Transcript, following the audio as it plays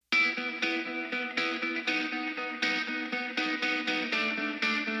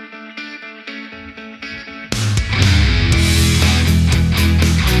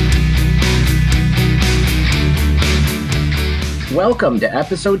Welcome to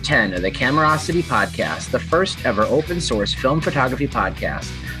episode 10 of the Camerosity Podcast, the first ever open source film photography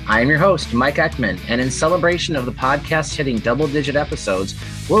podcast. I am your host, Mike Eckman, and in celebration of the podcast hitting double-digit episodes,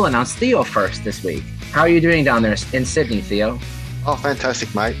 we'll announce Theo first this week. How are you doing down there in Sydney, Theo? Oh,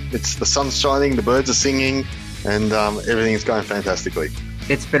 fantastic, mate. It's the sun's shining, the birds are singing, and everything's going fantastically.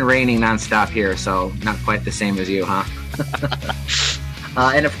 It's been raining nonstop here, so not quite the same as you, huh?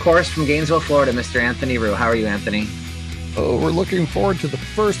 And of course, from Gainesville, Florida, Mr. Anthony Rue. How are you, Anthony? Oh, we're looking forward to the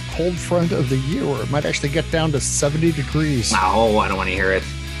first cold front of the year where it might actually get down to 70 degrees. Oh, I don't want to hear it.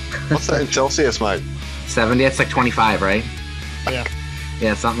 What's that in Celsius, mate? 70? It's like 25, right? Yeah.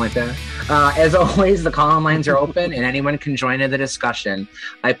 Yeah, something like that. As always, the call-in lines are open and anyone can join in the discussion.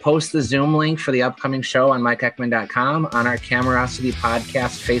 I post the Zoom link for the upcoming show on MikeEckman.com, on our Camerosity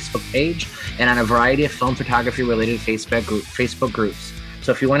Podcast Facebook page, and on a variety of film photography-related Facebook groups.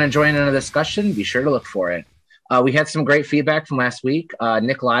 So if you want to join in a discussion, be sure to look for it. We had some great feedback from last week.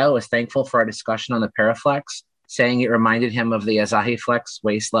 Nick Lyle was thankful for our discussion on the Paraflex, saying it reminded him of the Asahi Flex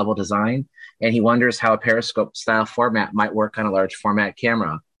waist level design, and he wonders how a periscope style format might work on a large format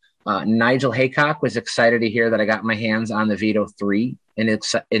camera. Nigel Haycock was excited to hear that I got my hands on the Vito 3 and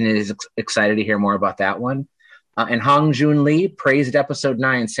is excited to hear more about that one. And Hong Jun Lee praised episode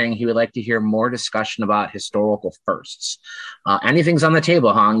 9, saying he would like to hear more discussion about historical firsts. Anything's on the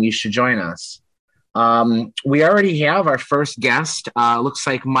table, Hong. You should join us. We already have our first guest. Looks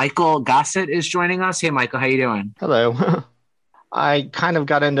like Michael Gossett is joining us. Hey, Michael, how you doing? Hello. I kind of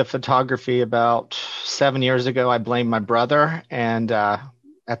got into photography about 7 years ago. I blamed my brother, and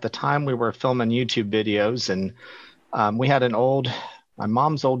at the time we were filming YouTube videos, and we had my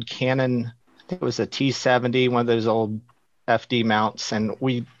mom's old Canon, I think it was a T70, one of those old FD mounts, and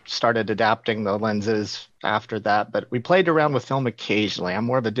we started adapting the lenses after that, but we played around with film occasionally. I'm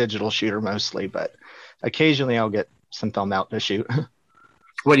more of a digital shooter mostly, but occasionally I'll get some film out to shoot.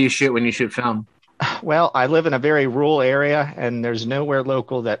 What do you shoot when you shoot film? Well, I live in a very rural area and there's nowhere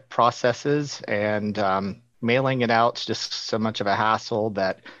local that processes, and mailing it out is just so much of a hassle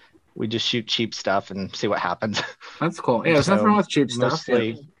that we just shoot cheap stuff and see what happens. That's cool. Yeah, there's nothing wrong with cheap stuff.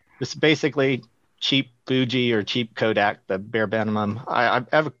 Mostly, it's basically cheap Fuji or cheap Kodak, the bare minimum. I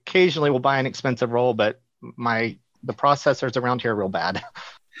occasionally will buy an expensive roll, but the processors around here are real bad.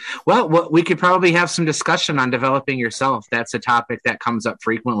 Well, we could probably have some discussion on developing yourself. That's a topic that comes up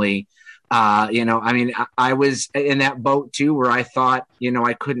frequently. I was in that boat too, where I thought,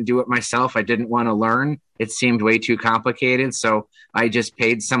 I couldn't do it myself. I didn't want to learn. It seemed way too complicated. So I just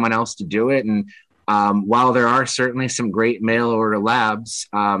paid someone else to do it. And while there are certainly some great mail order labs,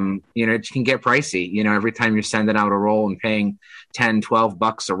 it can get pricey. Every time you're sending out a roll and paying $10,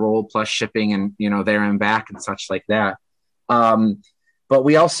 $12 a roll plus shipping and, there and back and such like that. But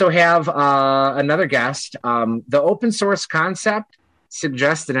we also have another guest. The open source concept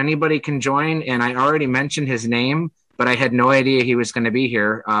suggests that anybody can join. And I already mentioned his name, but I had no idea he was going to be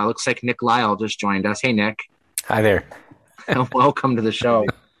here. Looks like Nick Lyle just joined us. Hey, Nick. Hi there. Welcome to the show.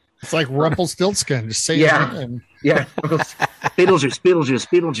 It's like Rumpelstiltskin. Just say yeah. his name. Yeah.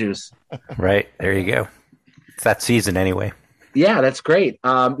 Beetlejuice. Right. There you go. It's that season anyway. Yeah, that's great.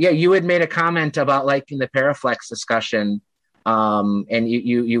 You had made a comment about liking the Paraflex discussion, and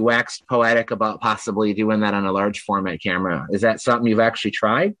you waxed poetic about possibly doing that on a large format camera. Is that something you've actually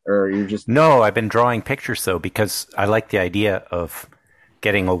tried, or you just... No, I've been drawing pictures though, because I like the idea of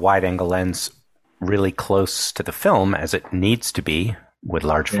getting a wide angle lens really close to the film as it needs to be with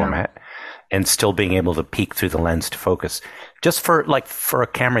large format, and still being able to peek through the lens to focus. Just for a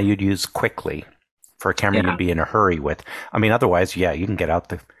camera you'd use quickly, for a camera you'd be in a hurry with. I mean, otherwise, you can get out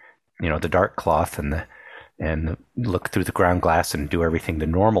the dark cloth and look through the ground glass and do everything the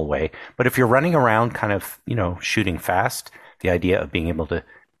normal way. But if you're running around kind of, shooting fast, the idea of being able to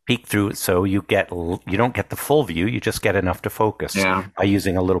peek through it so you don't get the full view, you just get enough to focus by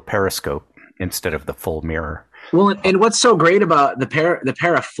using a little periscope instead of the full mirror. Well, and what's so great about the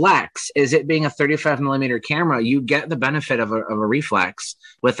Paraflex is it being a 35 millimeter camera, you get the benefit of a reflex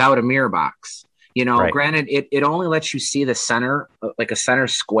without a mirror box. Right. Granted, it only lets you see the center, like a center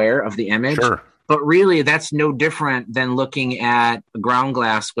square of the image. Sure. But really, that's no different than looking at a ground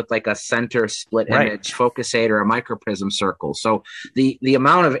glass with like a center split image focus aid or a microprism circle. So the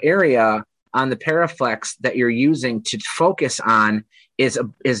amount of area on the Paraflex that you're using to focus on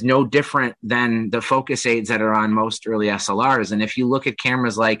is no different than the focus aids that are on most early SLRs. And if you look at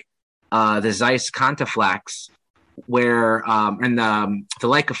cameras like the Zeiss Contaflex, where and the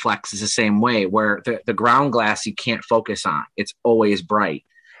Leica Flex is the same way, where the ground glass you can't focus on. It's always bright.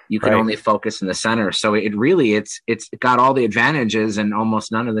 You can only focus in the center. So it's got all the advantages and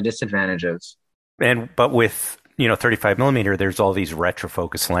almost none of the disadvantages. But with 35 millimeter, there's all these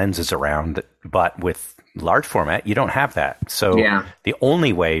retrofocus lenses around, but with large format, you don't have that. So the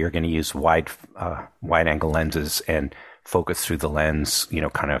only way you're going to use wide angle lenses and focus through the lens,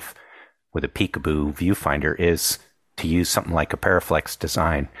 kind of with a peekaboo viewfinder, is to use something like a Paraflex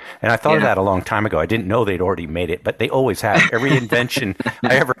design. And I thought of that a long time ago. I didn't know they'd already made it, but they always have. Every invention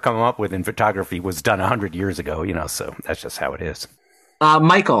I ever come up with in photography was done 100 years ago, so that's just how it is.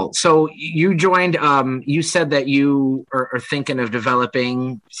 Michael, so you joined, you said that you are thinking of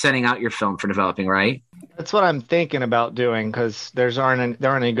sending out your film for developing, right? That's what I'm thinking about doing, because there aren't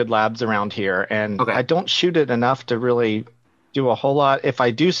any good labs around here. And I don't shoot it enough to really do a whole lot. If I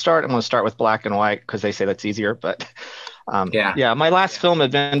do start, I'm going to start with black and white because they say that's easier. But my last film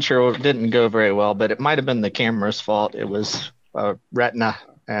adventure didn't go very well, but it might have been the camera's fault. It was Retina,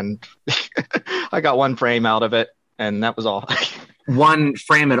 and I got one frame out of it, and that was all. One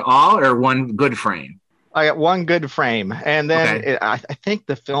frame at all, or one good frame? I got one good frame, and then I think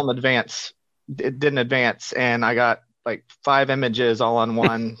the film didn't advance, and I got like 5 images all on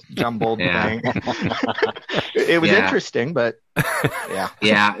one jumbled thing. It was interesting, but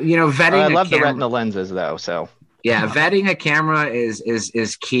vetting. I love the Retina lenses though, so. Yeah, vetting a camera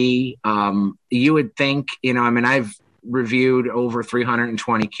is key. You would think, I've reviewed over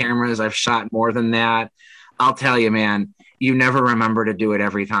 320 cameras. I've shot more than that. I'll tell you, man, you never remember to do it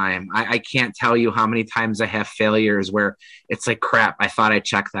every time. I can't tell you how many times I have failures where it's like, crap, I thought I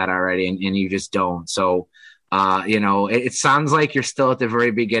checked that already, and you just don't. So, it sounds like you're still at the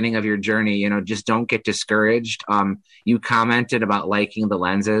very beginning of your journey. Just don't get discouraged. You commented about liking the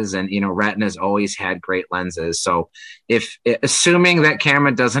lenses, and, Retina's always had great lenses. So assuming that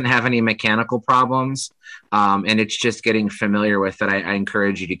camera doesn't have any mechanical problems, and it's just getting familiar with it, I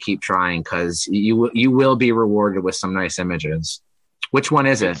encourage you to keep trying, because you will be rewarded with some nice images. Which one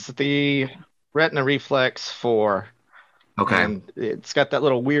is it? It's the Retina Reflex 4. Okay. And it's got that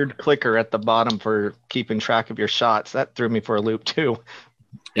little weird clicker at the bottom for keeping track of your shots. That threw me for a loop too.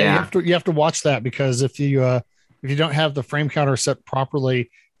 Yeah. You have to watch that, because if you don't have the frame counter set properly,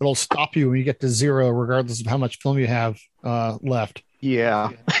 it'll stop you when you get to 0, regardless of how much film you have left. Yeah.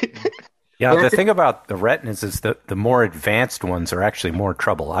 Yeah, the thing about the Retinas is that the more advanced ones are actually more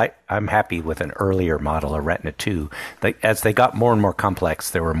trouble. I'm happy with an earlier model, a Retina 2. As they got more and more complex,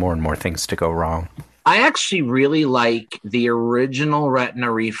 there were more and more things to go wrong. I actually really like the original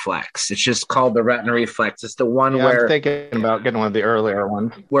Retina Reflex. It's just called the Retina Reflex. It's the one where I'm thinking about getting one of the earlier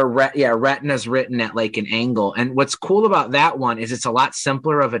ones. Where Retina's written at like an angle. And what's cool about that one is it's a lot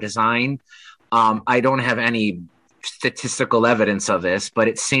simpler of a design. I don't have any statistical evidence of this, but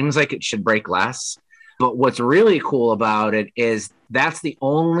it seems like it should break less. But what's really cool about it is that's the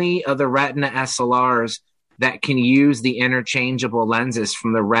only of the Retina SLRs that can use the interchangeable lenses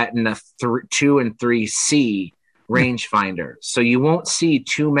from the Retina 2 and 3C rangefinder. So you won't see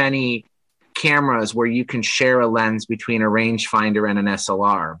too many cameras where you can share a lens between a rangefinder and an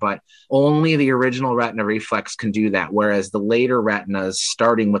SLR, but only the original Retina Reflex can do that. Whereas the later Retinas,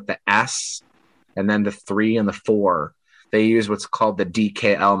 starting with the S and then the 3 and the 4, they use what's called the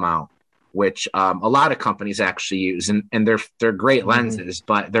DKL mount, which a lot of companies actually use, and they're great lenses,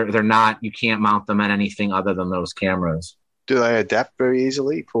 but they're not. You can't mount them on anything other than those cameras. Do they adapt very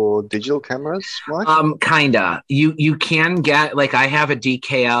easily for digital cameras, Mike? Kinda. You can get, like, I have a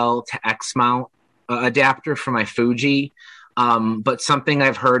DKL to X mount adapter for my Fuji, but something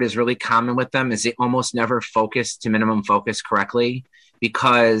I've heard is really common with them is they almost never focus to minimum focus correctly,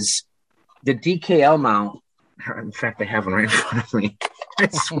 because the DKL mount. In fact, I have one right in front of me. I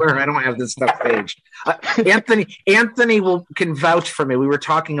swear I don't have this stuff staged. Anthony can vouch for me. We were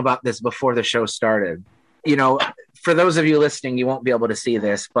talking about this before the show started. For those of you listening, you won't be able to see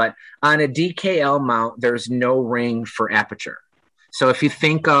this, but on a DKL mount, there's no ring for aperture. So if you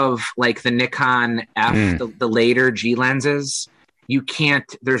think of like the Nikon F, the later G lenses,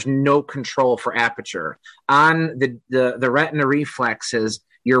 there's no control for aperture. On the Retina Reflexes,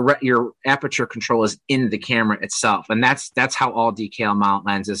 your aperture control is in the camera itself, and that's how all DKL mount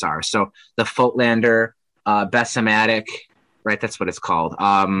lenses are. So the Fotelander, Bessematic, right? That's what it's called.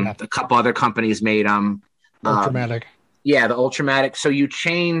 A couple other companies made them. Ultramatic. The Ultramatic. So you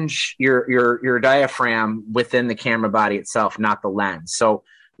change your diaphragm within the camera body itself, not the lens. So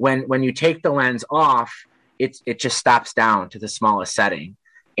when you take the lens off, it just stops down to the smallest setting,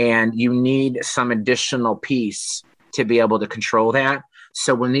 and you need some additional piece to be able to control that.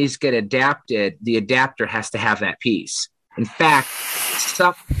 So when these get adapted, the adapter has to have that piece. In fact,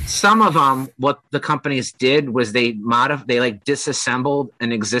 some of them, what the companies did was they disassembled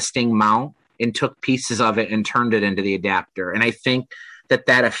an existing mount and took pieces of it and turned it into the adapter. And I think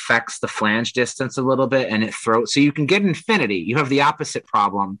that affects the flange distance a little bit, and so you can get infinity. You have the opposite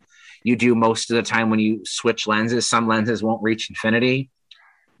problem you do most of the time when you switch lenses. Some lenses won't reach infinity.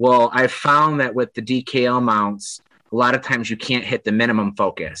 Well, I've found that with the DKL mounts, a lot of times you can't hit the minimum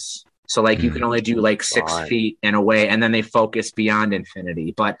focus. So like you can only do like 6 feet in a way, and then they focus beyond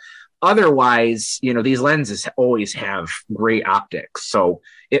infinity. But otherwise, these lenses always have great optics. So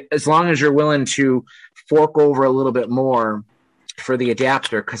as long as you're willing to fork over a little bit more for the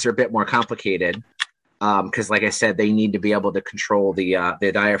adapter, because they're a bit more complicated, because like I said, they need to be able to control the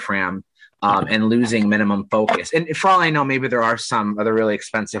diaphragm and losing minimum focus. And for all I know, maybe there are some other really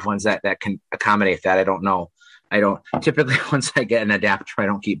expensive ones that can accommodate that. I don't know. I don't typically, once I get an adapter, I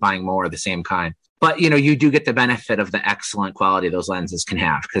don't keep buying more of the same kind. But, you do get the benefit of the excellent quality those lenses can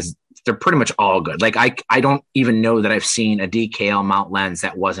have, because they're pretty much all good. Like I don't even know that I've seen a DKL mount lens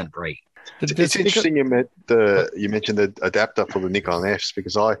that wasn't great. It's interesting you mentioned the adapter for the Nikon Fs,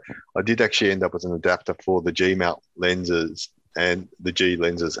 because I did actually end up with an adapter for the G mount lenses and the G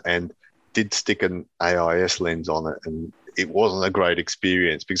lenses, and did stick an AIS lens on it, and it wasn't a great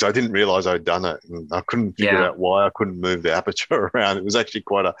experience because I didn't realize I'd done it, and I couldn't figure out why I couldn't move the aperture around. It was actually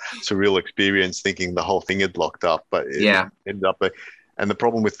quite a surreal experience, thinking the whole thing had locked up, but it ended up. And the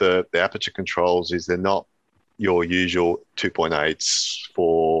problem with the aperture controls is they're not your usual 2.8s,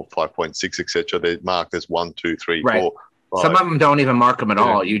 4, 5.6, etc. They're marked as 1, 2, 3, 4. Some of them don't even mark them at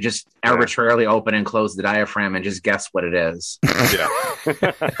all. You just arbitrarily open and close the diaphragm and just guess what it is. Yeah.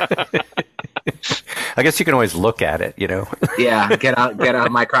 I guess you can always look at it, Yeah, get a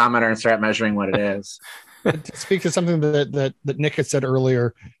micrometer and start measuring what it is. To speak to something that Nick had said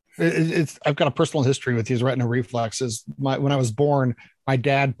earlier, I've got a personal history with these retina reflexes. When I was born, my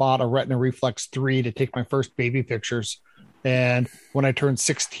dad bought a Retina Reflex 3 to take my first baby pictures. And when I turned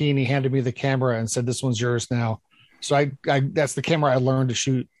 16, he handed me the camera and said, "This one's yours now." So I that's the camera I learned to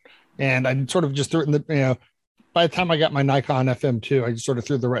shoot. And I sort of just threw it in the, by the time I got my Nikon FM2, I just sort of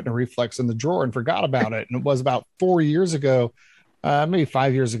threw the Retina Reflex in the drawer and forgot about it. And it was about 4 years ago, maybe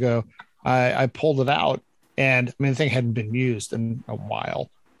 5 years ago, I pulled it out, and the thing hadn't been used in a while.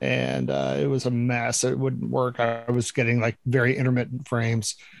 And it was a mess. It wouldn't work. I was getting like very intermittent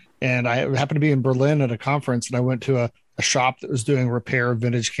frames. And I happened to be in Berlin at a conference, and I went to a shop that was doing repair of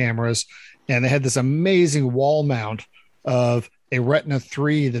vintage cameras. And they had this amazing wall mount of a Retina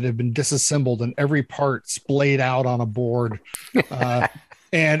 3 that had been disassembled and every part splayed out on a board.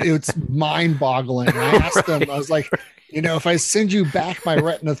 And it's mind boggling. I asked them, I was like, if I send you back my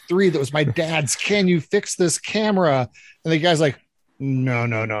Retina 3 that was my dad's, can you fix this camera? And the guy's like, no.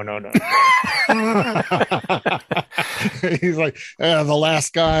 He's like, the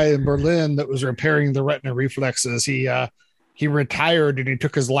last guy in Berlin that was repairing the Retina Reflexes, he retired and he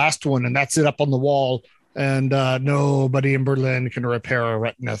took his last one, and that's it up on the wall. And nobody in Berlin can repair a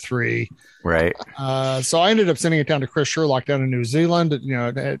Retina 3. Right. So I ended up sending it down to Chris Sherlock down in New Zealand.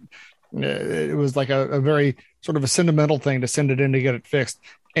 It was like a very sort of a sentimental thing to send it in to get it fixed.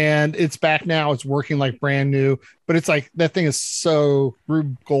 And it's back now. It's working like brand new. But it's like that thing is so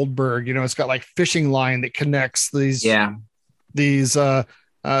Rube Goldberg. It's got like fishing line that connects these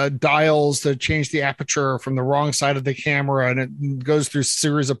dials to change the aperture from the wrong side of the camera, and it goes through a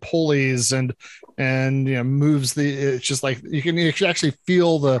series of pulleys and moves it's just like you can actually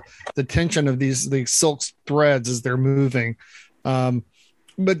feel the tension of these silk threads as they're moving.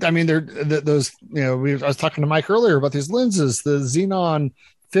 But I was talking to Mike earlier about these lenses. The Xenon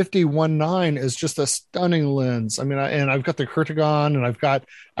 50-19 is just a stunning lens. And I've got the Kurtagon, and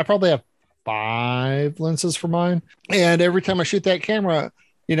I probably have 5 lenses for mine. And every time I shoot that camera,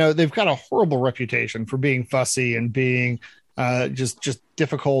 they've got a horrible reputation for being fussy and being just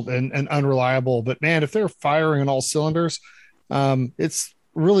difficult and unreliable. But man, if they're firing on all cylinders, it's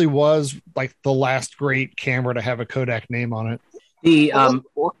really was like the last great camera to have a Kodak name on it. Go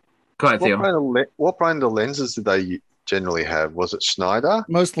ahead, Theo. What brand of lenses did they generally have? Was it Schneider?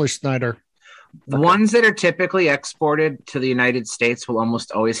 Mostly Schneider. The ones that are typically exported to the United States will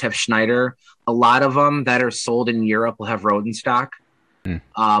almost always have Schneider. A lot of them that are sold in Europe will have Rodenstock.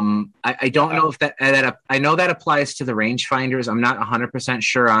 I don't know if that I know that applies to the rangefinders. I'm not 100%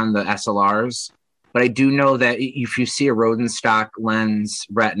 sure on the SLRs, but I do know that if you see a Rodenstock lens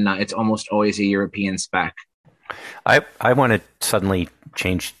retina, it's almost always a European spec. I want to suddenly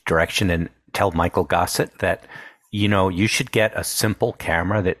change direction and tell Michael Gossett that you should get a simple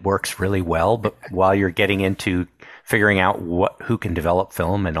camera that works really well, but while you're getting into figuring out who can develop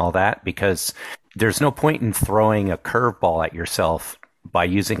film and all that, because there's no point in throwing a curveball at yourself by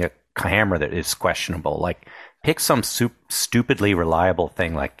using a camera that is questionable. Like, pick some stupidly reliable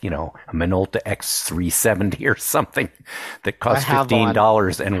thing, like, a Minolta X370 or something that costs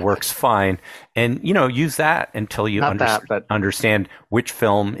 $15 and works fine. And, use that until you understand which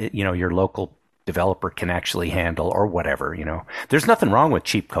film, your local developer can actually handle or whatever, There's nothing wrong with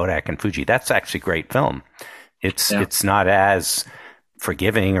cheap Kodak and Fuji. That's actually great film. It's not as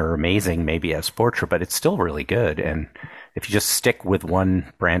forgiving or amazing maybe as Portra, but it's still really good. And if you just stick with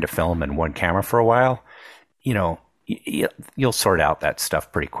one brand of film and one camera for a while, you'll sort out that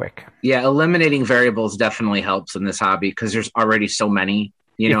stuff pretty quick. Yeah, eliminating variables definitely helps in this hobby because there's already so many.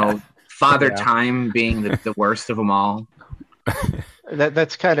 Father Time being the worst of them all.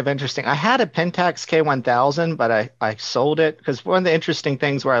 That's kind of interesting. I had a Pentax K1000, but I sold it because one of the interesting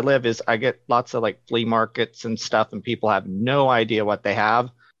things where I live is I get lots of like flea markets and stuff, and people have no idea what they have.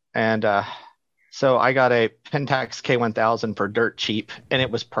 And so I got a Pentax K1000 for dirt cheap, and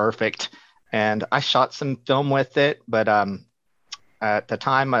it was perfect. And I shot some film with it, but at the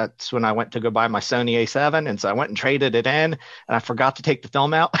time, that's when I went to go buy my Sony A7, and so I went and traded it in, and I forgot to take the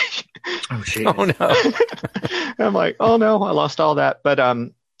film out. Oh, shit. Oh, no. I'm like, oh, no, I lost all that. But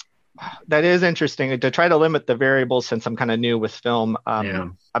that is interesting to try to limit the variables since I'm kind of new with film.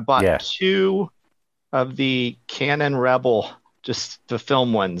 I bought 2 of the Canon Rebel, just the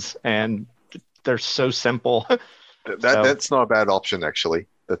film ones, and they're so simple. That's not a bad option, actually.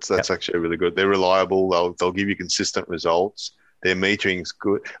 That's actually really good. They're reliable. They'll give you consistent results. Their metering's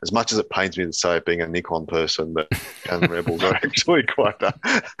good. As much as it pains me to say it being a Nikon person, but Canon Rebels are actually quite.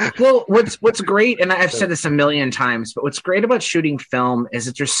 Well, what's great, and I've said this a million times, but what's great about shooting film is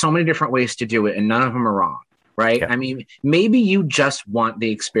that there's so many different ways to do it, and none of them are wrong. Right. Yeah. I mean, maybe you just want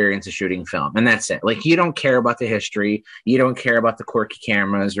the experience of shooting film and that's it. Like, you don't care about the history. You don't care about the quirky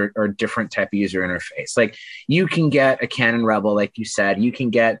cameras or different type of user interface. Like, you can get a Canon Rebel, like you said, you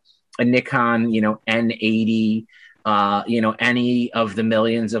can get a Nikon, N80, any of the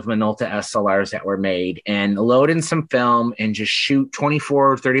millions of Minolta SLRs that were made, and load in some film and just shoot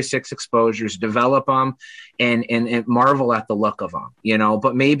 24 or 36 exposures, develop them and marvel at the look of them,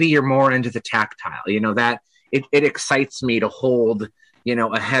 but maybe you're more into the tactile, that it excites me to hold,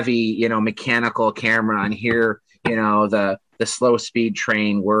 a heavy, mechanical camera and hear, the slow speed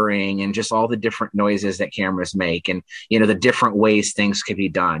train whirring and just all the different noises that cameras make and, the different ways things could be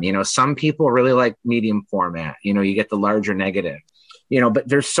done. Some people really like medium format, you get the larger negative, but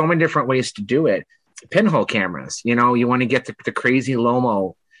there's so many different ways to do it. Pinhole cameras, you want to get the crazy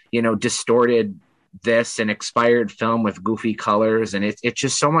Lomo, distorted this and expired film with goofy colors, and it's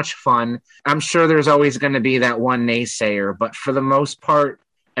just so much fun. I'm sure there's always going to be that one naysayer, but for the most part,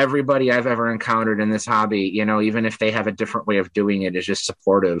 everybody I've ever encountered in this hobby, even if they have a different way of doing it, is just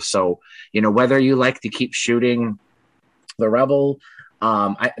supportive. So, whether you like to keep shooting the Rebel,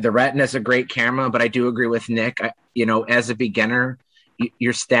 the Retina is a great camera, but I do agree with Nick. As a beginner,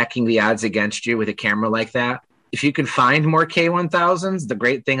 you're stacking the odds against you with a camera like that. If you can find more K1000s, the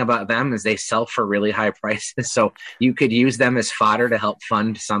great thing about them is they sell for really high prices. So you could use them as fodder to help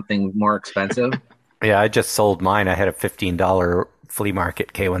fund something more expensive. Yeah, I just sold mine. I had a $15 flea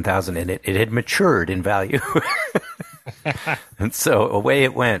market K1000 and it had matured in value. And so away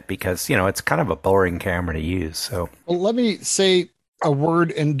it went because, it's kind of a boring camera to use. So, well, let me say a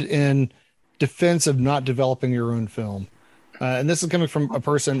word in defense of not developing your own film. And this is coming from a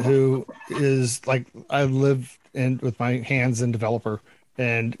person who is like, I live with my hands in developer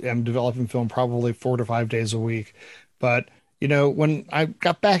and am developing film probably 4 to 5 days a week. But, when I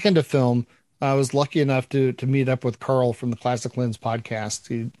got back into film, I was lucky enough to meet up with Carl from the Classic Lens podcast.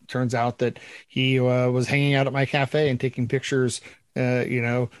 It turns out that he was hanging out at my cafe and taking pictures,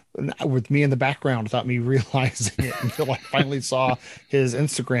 with me in the background without me realizing it until I finally saw his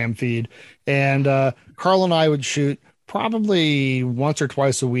Instagram feed. And Carl and I would shoot probably once or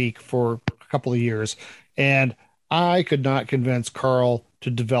twice a week for a couple of years. And I could not convince Carl to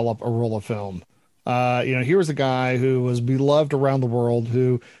develop a roll of film. Here was a guy who was beloved around the world,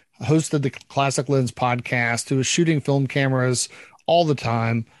 who hosted the Classic Lens podcast, who was shooting film cameras all the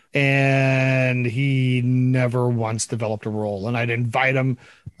time, and he never once developed a roll. And I'd invite him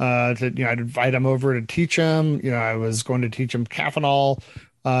over to teach him. I was going to teach him Caffenol,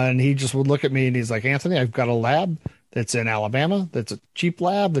 and he just would look at me and he's like, "Anthony, I've got a lab that's in Alabama. That's a cheap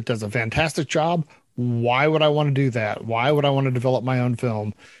lab that does a fantastic job. Why would I want to do that? Why would I want to develop my own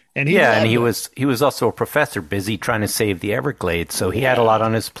film?" And he was also a professor busy trying to save the Everglades, so he had a lot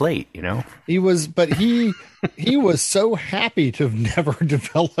on his plate, He was so happy to have never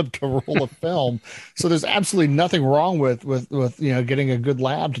developed a roll of film. So there's absolutely nothing wrong with getting a good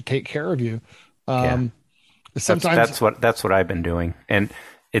lab to take care of you. Sometimes that's what I've been doing, and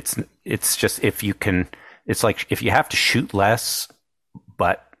it's just if you can, it's like if you have to shoot less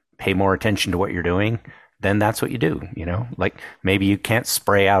but pay more attention to what you're doing, then that's what you do. Like maybe you can't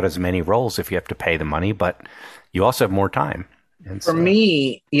spray out as many rolls if you have to pay the money, but you also have more time. And for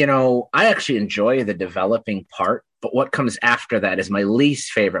me, I actually enjoy the developing part, but what comes after that is my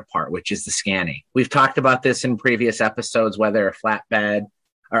least favorite part, which is the scanning. We've talked about this in previous episodes, whether a flatbed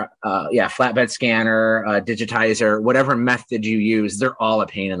scanner, digitizer, whatever method you use, they're all a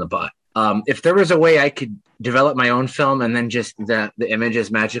pain in the butt. If there was a way I could develop my own film and then just the images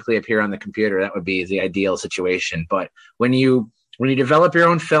magically appear on the computer, that would be the ideal situation. But when you develop your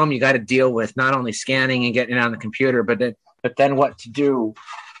own film, you got to deal with not only scanning and getting it on the computer, but then what to do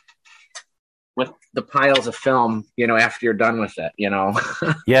with the piles of film, after you're done with it,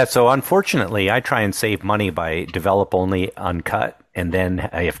 Yeah. So unfortunately, I try and save money by develop only uncut, and then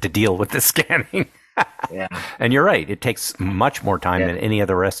I have to deal with the scanning. Yeah. And you're right. It takes much more time than any of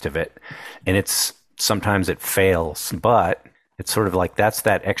the rest of it. And sometimes it fails, but it's sort of like that's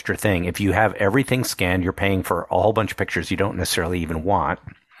that extra thing. If you have everything scanned, you're paying for a whole bunch of pictures you don't necessarily even want.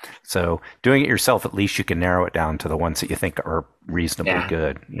 So doing it yourself, at least you can narrow it down to the ones that you think are reasonably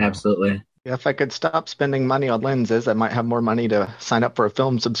good. Absolutely. Yeah, if I could stop spending money on lenses, I might have more money to sign up for a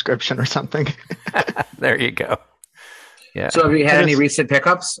film subscription or something. There you go. Yeah. So have you had any recent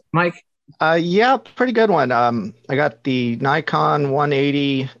pickups, Mike? Yeah, pretty good one. I got the Nikon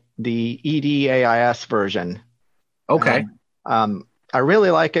 180, the ED-AIS version. Okay. I really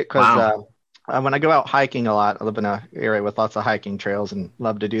like it because when I go out hiking a lot, I live in an area with lots of hiking trails and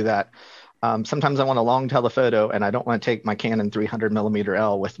love to do that. Sometimes I want a long telephoto and I don't want to take my Canon 300 millimeter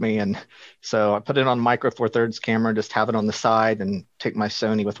L with me. And so I put it on Micro Four Thirds camera, just have it on the side and take my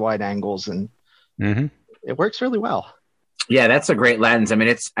Sony with wide angles. And it works really well. Yeah, that's a great lens. I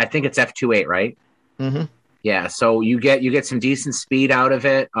mean, I think it's f2.8, right? Mm-hmm. Yeah. So you get some decent speed out of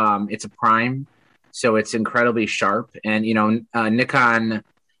it. It's a prime, so it's incredibly sharp. And, Nikon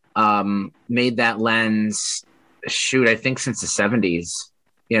made that lens, I think since the 70s.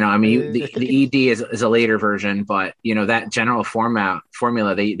 The ED is a later version, but that general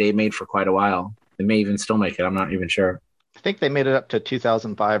formula they made for quite a while. They may even still make it. I'm not even sure. I think they made it up to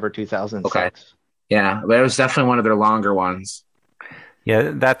 2005 or 2006. Okay. Yeah, but it was definitely one of their longer ones.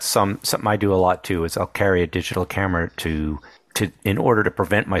 Yeah, that's something I do a lot too. Is I'll carry a digital camera in order to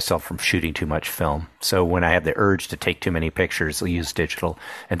prevent myself from shooting too much film. So when I have the urge to take too many pictures, I'll use digital,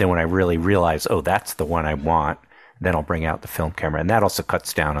 and then when I really realize, oh, that's the one I want, then I'll bring out the film camera. And that also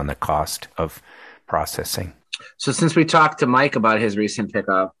cuts down on the cost of processing. So since we talked to Mike about his recent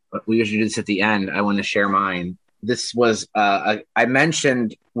pickup, we usually do this at the end. I want to share mine. This was, I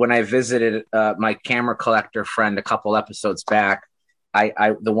mentioned when I visited my camera collector friend a couple episodes back,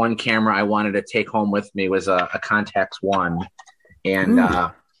 the one camera I wanted to take home with me was a Contax One. And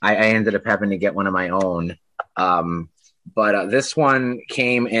I ended up having to get one of my own. But this one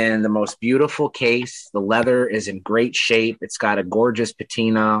came in the most beautiful case. The leather is in great shape. It's got a gorgeous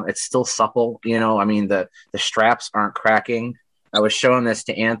patina. It's still supple. The straps aren't cracking. I was showing this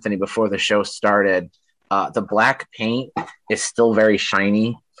to Anthony before the show started. The black paint is still very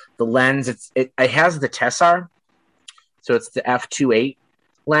shiny. The lens, it has the Tessar. So it's the f2.8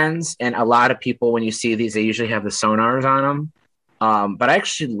 lens. And a lot of people, when you see these, they usually have the sonars on them. But I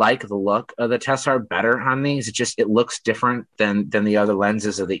actually like the look of the Tessar better on these. It looks different than the other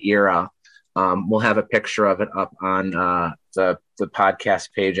lenses of the era. We'll have a picture of it up on the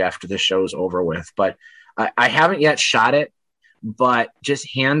podcast page after the show's over with. But I haven't yet shot it, but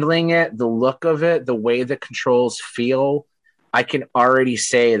just handling it, the look of it, the way the controls feel, I can already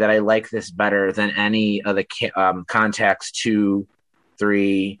say that I like this better than any of the Contax 2,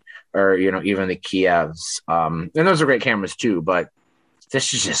 3, or even the Kievs. And those are great cameras too, but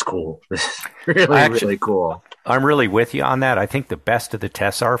this is just cool. This is really cool. I'm really with you on that. I think the best of the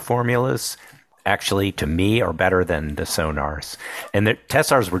Tessar formulas actually, to me, are better than the sonars. And the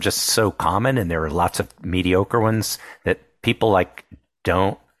Tessars were just so common, and there are lots of mediocre ones that people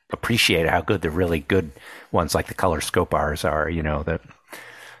don't appreciate how good the really good ones like the Color Scope Rs are.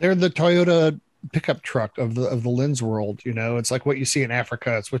 They're the Toyota pickup truck of the lens world. It's like what you see in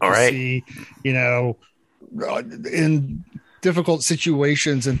Africa. It's what see in difficult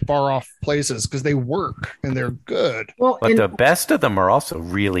situations in far off places, because they work and they're good. But the best of them are also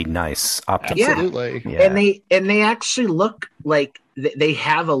really nice optically. Absolutely. Yeah. And they actually look like they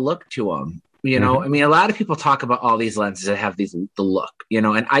have a look to them. I mean, a lot of people talk about all these lenses that have the look,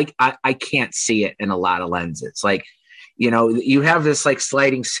 and I can't see it in a lot of lenses. You have this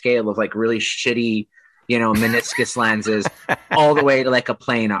sliding scale of really shitty meniscus lenses, all the way to like a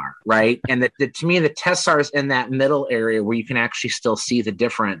planar, right? And to me, the Tessar's in that middle area where you can actually still see the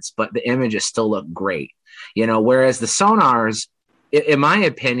difference, but the images still look great, whereas the Sonars, in my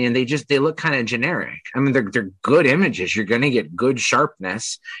opinion, they look kind of generic. I mean, they're good images. You're going to get good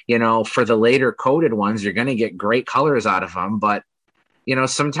sharpness, for the later coded ones, you're going to get great colors out of them, but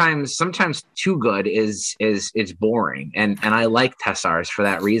sometimes too good is boring. And I like Tessars for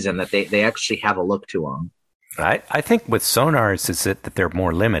that reason, that they actually have a look to them. I think with Sonars is that they're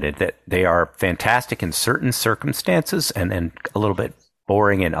more limited, that they are fantastic in certain circumstances and then a little bit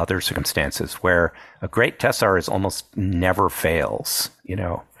boring in other circumstances, where a great Tessar is almost never fails.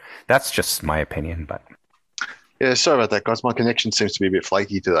 That's just my opinion, but yeah, sorry about that, guys. My connection seems to be a bit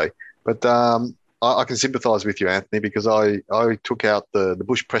flaky today, but I can sympathise with you, Anthony, because I took out the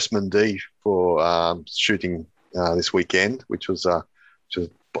Bush Pressman D for shooting this weekend, which was a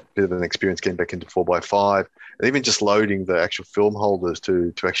bit of an experience getting back into 4x5, and even just loading the actual film holders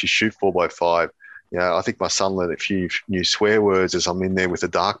to actually shoot 4x5. I think my son learned a few new swear words as I'm in there with a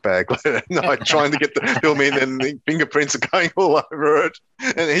dark bag at night trying to get the film in, and the fingerprints are going all over it.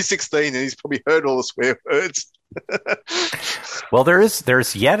 And he's 16 and he's probably heard all the swear words. Well,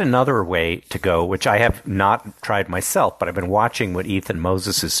 there's yet another way to go, which I have not tried myself, but I've been watching what Ethan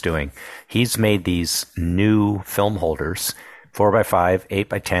Moses is doing. He's made these new film holders, 4x5,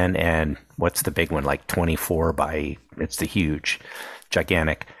 8x10, and what's the big one, like 24 by, it's the huge,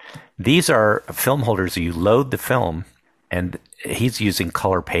 gigantic. These are film holders. You load the film, and he's using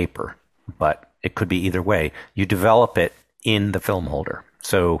color paper, but it could be either way. You develop it in the film holder.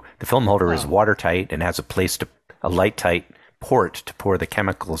 So the film holder is watertight and has a light tight port to pour the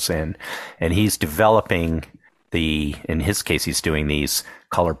chemicals in. And he's developing in his case, he's doing these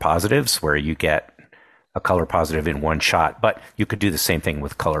color positives where you get a color positive in one shot, but you could do the same thing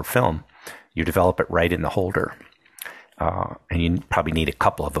with color film. You develop it right in the holder. And you probably need a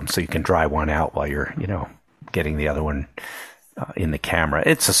couple of them so you can dry one out while you're, getting the other one in the camera.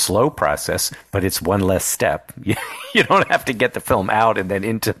 It's a slow process, but it's one less step. You don't have to get the film out and then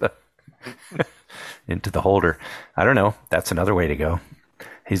into the holder. I don't know. That's another way to go.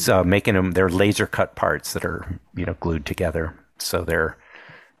 He's making them. They're laser cut parts that are glued together, so they're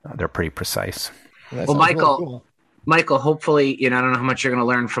pretty precise. Well, Michael. Really cool. Michael, hopefully, I don't know how much you're going to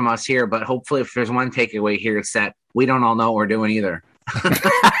learn from us here, but hopefully if there's one takeaway here, it's that we don't all know what we're doing either.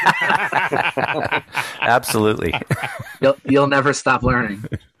 Absolutely. You'll never stop learning.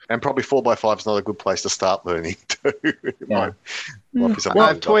 And probably 4x5 is not a good place to start learning too. Yeah.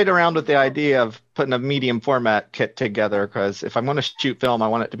 I've toyed around with the idea of putting a medium format kit together, because if I'm going to shoot film, I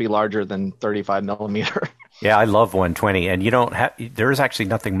want it to be larger than 35 millimeter. Yeah, I love 120, and there is actually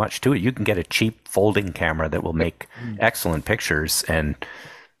nothing much to it. You can get a cheap folding camera that will make excellent pictures, and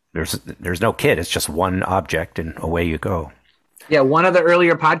there's no kit. It's just one object, and away you go. Yeah, one of the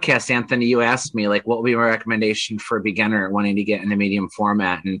earlier podcasts, Anthony, you asked me what would be my recommendation for a beginner wanting to get in a medium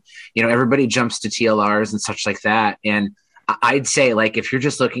format, and everybody jumps to TLRs and such like that, and I'd say if you're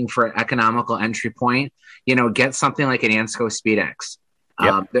just looking for an economical entry point, get something like an Ansco SpeedX.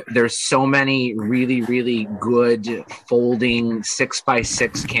 Yep. There's so many really, really good folding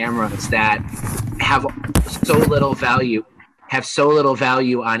 6x6 cameras that have so little value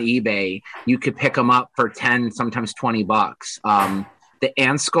on eBay. You could pick them up for 10, sometimes $20. The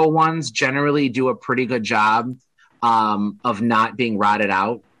Ansco ones generally do a pretty good job of not being rotted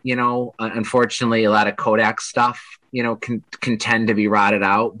out. Unfortunately, a lot of Kodak stuff, can tend to be rotted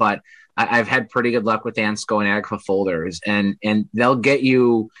out, but I've had pretty good luck with Ansco and Agfa folders, and they'll get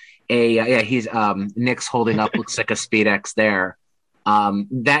you he's Nick's holding up, looks like a SpeedX there.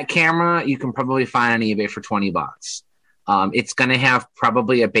 That camera you can probably find on eBay for $20. It's going to have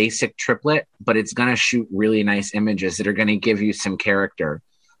probably a basic triplet, but it's going to shoot really nice images that are going to give you some character.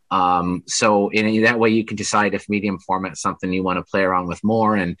 So in that way you can decide if medium format is something you want to play around with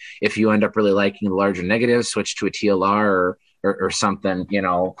more. And if you end up really liking the larger negatives, switch to a TLR or something,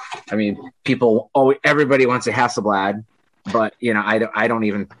 everybody wants a Hasselblad, but I don't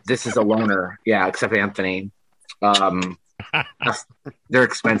even, this is a loaner. Yeah. Except Anthony. They're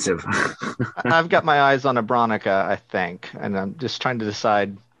expensive. I've got my eyes on a Bronica, I think, and I'm just trying to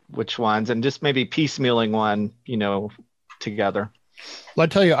decide which ones, and just maybe piecemealing one, together. Well, I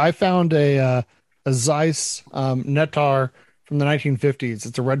tell you, I found a Zeiss Netar from the 1950s.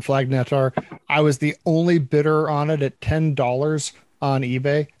 It's a red flag Netar. I was the only bidder on it at $10 on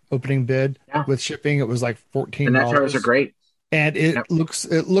eBay, opening bid. Yeah. With shipping. It was like $14. The Netars are great. And it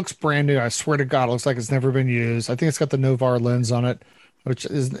looks brand new. I swear to God, it looks like it's never been used. I think it's got the Novar lens on it, which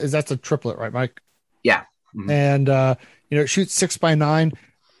is that's a triplet, right, Mike? Yeah. Mm-hmm. And it shoots 6x9.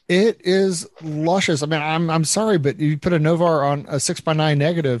 It is luscious. I mean, I'm sorry, but you put a Novar on a 6x9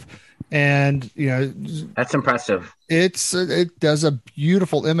 negative, and That's impressive. it does a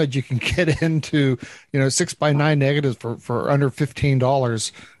beautiful image. You can get into 6x9 negatives for under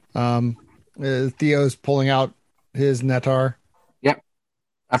 $15. Theo's pulling out his Netar. Yep,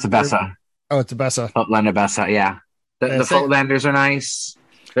 that's a Bessa. Oh, it's a Bessa. Footlander Bessa, yeah. The Footlanders are nice.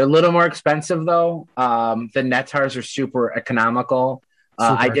 They're a little more expensive though. The Netars are super economical.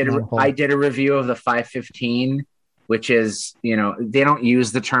 I did a review of the 515, which is, they don't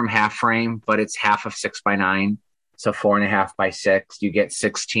use the term half frame, but it's half of 6x9. So 4.5 by 6, you get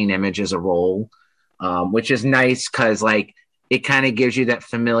 16 images a roll, which is nice because it kind of gives you that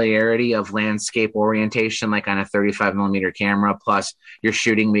familiarity of landscape orientation, like on a 35 millimeter camera. Plus, you're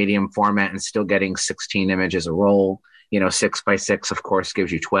shooting medium format and still getting 16 images a roll. 6 by 6, of course,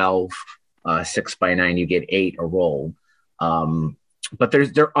 gives you 12. 6 by 9, you get 8 a roll. But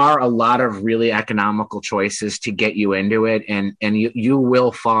there are a lot of really economical choices to get you into it, and you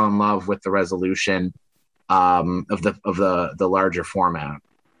will fall in love with the resolution of the larger format.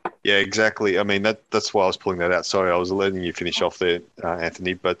 Yeah, exactly. I mean, that's why I was pulling that out. Sorry, I was letting you finish off there,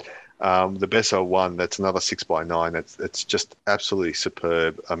 Anthony. But the Bessa one, that's another 6x9. It's just absolutely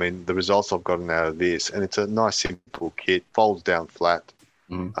superb. I mean, the results I've gotten out of this, and it's a nice, simple kit, folds down flat.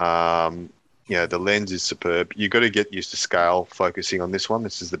 Mm-hmm. The lens is superb. You've got to get used to scale focusing on this one.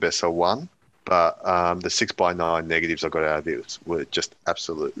 This is the Bessa one. But the 6x9 negatives I got out of this were just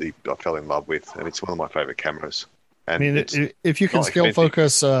absolutely, I fell in love with. And it's one of my favorite cameras. And I mean, if you can scale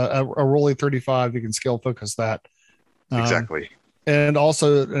focus a Rolly 35, you can scale focus that. Exactly. And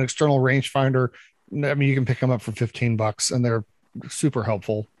also an external rangefinder. I mean, you can pick them up for $15 and they're super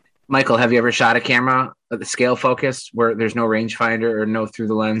helpful. Michael, have you ever shot a camera at the scale focus where there's no rangefinder or no through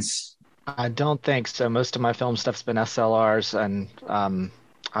the lens? I don't think so. Most of my film stuff's been SLRs, and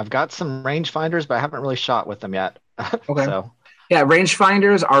I've got some rangefinders, but I haven't really shot with them yet. Okay. Yeah,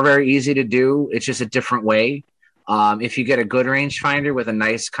 rangefinders are very easy to do. It's just a different way. If you get a good rangefinder with a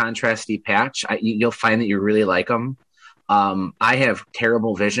nice contrasty patch, you'll find that you really like them. I have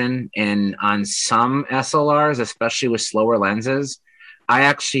terrible vision, and on some SLRs, especially with slower lenses, I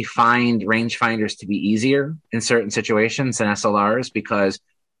actually find rangefinders to be easier in certain situations than SLRs because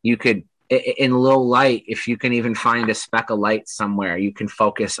you could, in low light, if you can even find a speck of light somewhere, you can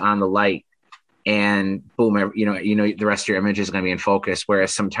focus on the light and boom, the rest of your image is going to be in focus.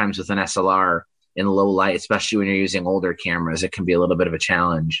 Whereas sometimes with an SLR in low light, especially when you're using older cameras, it can be a little bit of a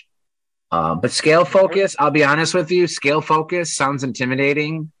challenge. But scale focus, I'll be honest with you, scale focus sounds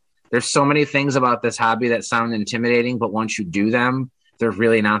intimidating. There's so many things about this hobby that sound intimidating, but once you do them, they're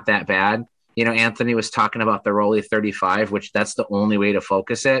really not that bad. Anthony was talking about the Rolly 35, which that's the only way to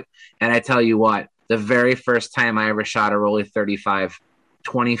focus it. And I tell you what, the very first time I ever shot a Rolly 35,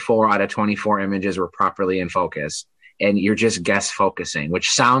 24 out of 24 images were properly in focus. And you're just guess focusing, which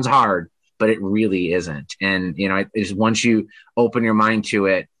sounds hard, but it really isn't. And, it's once you open your mind to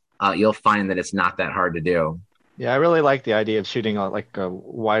it, you'll find that it's not that hard to do. Yeah, I really like the idea of shooting like a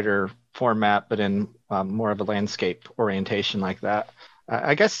wider format, but in more of a landscape orientation like that.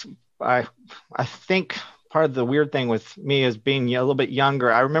 I guess I think part of the weird thing with me is being a little bit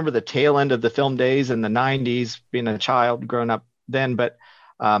younger. I remember the tail end of the film days in the 90s, being a child growing up then, but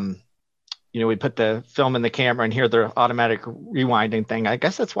we put the film in the camera and hear the automatic rewinding thing. I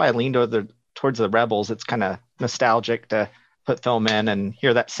guess that's why I leaned towards the Rebels. It's kind of nostalgic to put film in and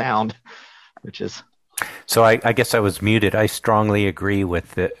hear that sound, which is. So I guess I was muted. I strongly agree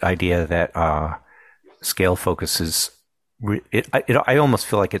with the idea that scale focus is. I almost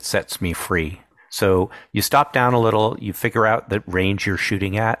feel like it sets me free. So you stop down a little, you figure out the range you're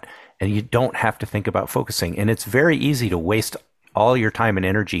shooting at, and you don't have to think about focusing. And it's very easy to waste all your time and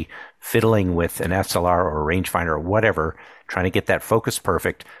energy fiddling with an SLR or a rangefinder or whatever, trying to get that focus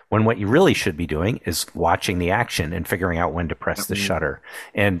perfect, when what you really should be doing is watching the action and figuring out when to press the shutter.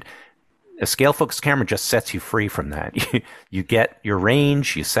 And a scale focus camera just sets you free from that. You get your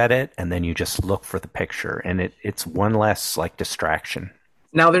range, you set it, and then you just look for the picture. And it's one less distraction.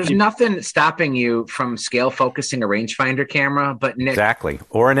 Now, there's nothing stopping you from scale focusing a rangefinder camera, but Nick, exactly,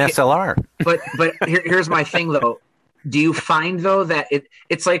 or an SLR. But here's my thing though. Do you find though that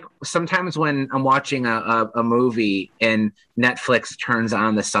it's like sometimes when I'm watching a movie and Netflix turns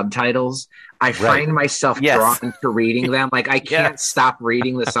on the subtitles, I find myself drawn to reading them. Like I can't stop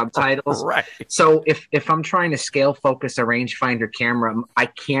reading the subtitles. Right. So if I'm trying to scale focus a rangefinder camera, I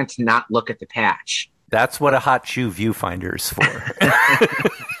can't not look at the patch. That's what a hot shoe viewfinder is for.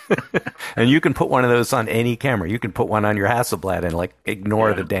 And you can put one of those on any camera. You can put one on your Hasselblad and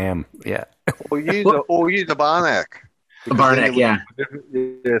ignore the damn. Yeah. Or use a Barnack. Because Barnick, then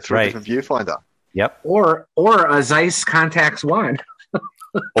it would- through Right. a different viewfinder. Yep. Or a Zeiss Contax One.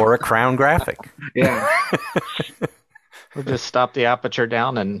 Or a Crown Graphic. Yeah. Or just stop the aperture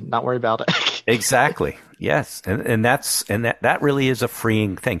down and not worry about it. Exactly. Yes. And that really is a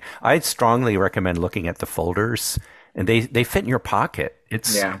freeing thing. I'd strongly recommend looking at the folders, and they fit in your pocket.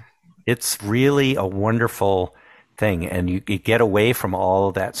 It's really a wonderful thing, and you get away from all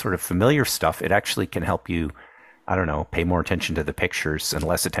of that sort of familiar stuff. It actually can help you, I don't know, pay more attention to the pictures and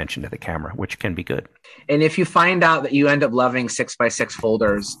less attention to the camera, which can be good. And if you find out that you end up loving 6x6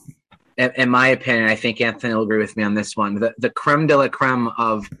 folders, in my opinion, I think Anthony will agree with me on this one. The creme de la creme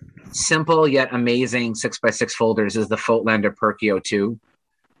of simple yet amazing 6x6 folders is the Fotelander Perkio 2.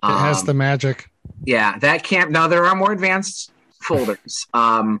 It has the magic. Yeah, that can't. Now there are more advanced folders,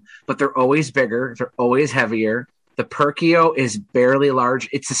 but they're always bigger. They're always heavier. The Perkio is barely large.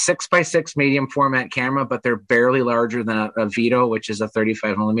 It's a 6x6 medium format camera, but they're barely larger than a Vito, which is a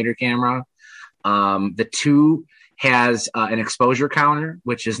 35 millimeter camera. The 2 has an exposure counter,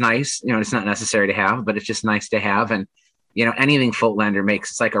 which is nice. You know, it's not necessary to have, but it's just nice to have. And, you know, anything Fotelander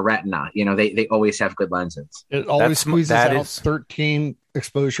makes, it's like a retina. You know, they always have good lenses. It always squeezes out 13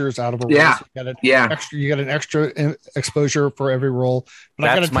 exposures out of a roll. Yeah. So you got an extra exposure for every roll.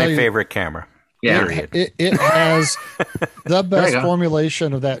 But That's my favorite camera. Yeah. It has the best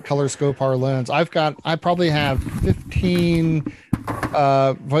formulation of that color Scopar lens. I probably have 15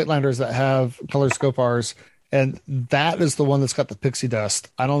 Voigtlanders that have color Scopars, and that is the one that's got the pixie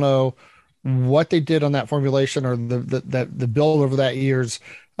dust. I don't know what they did on that formulation or the build over that years,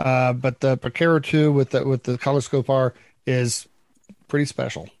 but the Perkio 2 with the color Scopar is pretty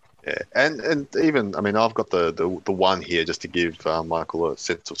special. Yeah, and even, I mean, I've got the one here just to give Michael a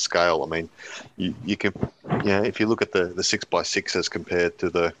sense of scale. I mean, you can, if you look at the 6x6 as compared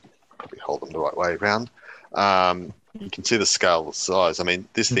to probably hold them the right way around, you can see the scale of size. I mean,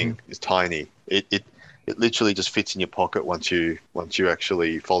 this thing is tiny. It literally just fits in your pocket once you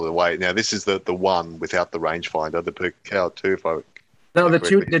actually fold it away. Now, this is the one without the rangefinder, the Perkio 2.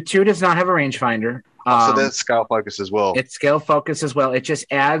 The 2 does not have a rangefinder. So that's scale focus as well. It's scale focus as well. It just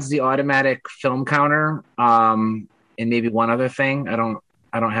adds the automatic film counter, and maybe one other thing. I don't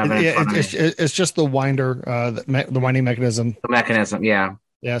have it. It's just the winder, the winding mechanism. The mechanism, yeah.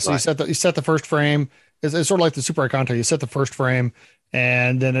 Yeah. So right. you set the first frame. It's sort of like the Super Iconto. You set the first frame,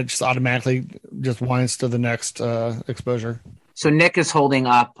 and then it just automatically just winds to the next exposure. So Nick is holding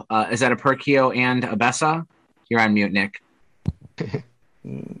up. Is that a Perkio and a Bessa? You're on mute, Nick.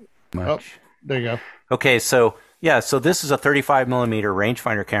 There you go. Okay, so this is a 35 millimeter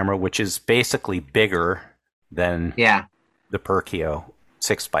rangefinder camera, which is basically bigger than the Perkio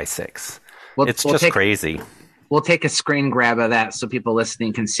 6x6. It's just crazy. We'll take a screen grab of that so people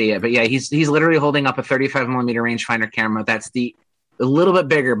listening can see it. But yeah, he's literally holding up a 35 millimeter rangefinder camera. That's a little bit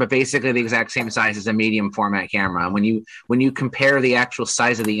bigger, but basically the exact same size as a medium format camera. When you compare the actual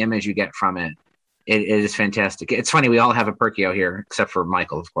size of the image you get from it, it is fantastic. It's funny, we all have a Perkio here, except for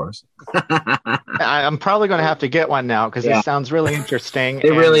Michael, of course. I'm probably going to have to get one now because it sounds really interesting.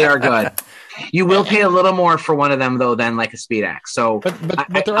 They really are good. You will pay a little more for one of them, though, than like a SpeedX. So,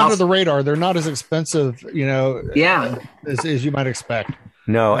 but they're under the radar. They're not as expensive, as you might expect.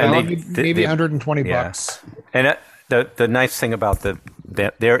 No, and maybe $120. And the nice thing about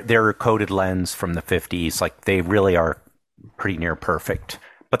their coated lens from the 50s, like they really are pretty near perfect.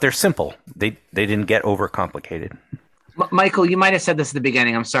 But they're simple. They didn't get overcomplicated. Michael, you might have said this at the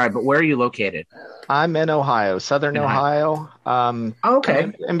beginning. I'm sorry, but where are you located? I'm in Ohio, Southern Ohio. Okay.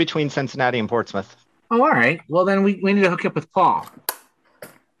 In between Cincinnati and Portsmouth. Oh, all right. Well, then we need to hook you up with Paul.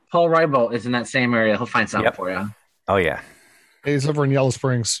 Paul Reibold is in that same area. He'll find something for you. Oh, yeah. He's over in Yellow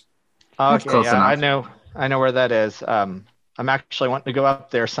Springs. Okay, I know where that is. I'm actually wanting to go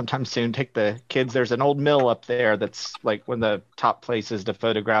up there sometime soon. Take the kids. There's an old mill up there that's like one of the top places to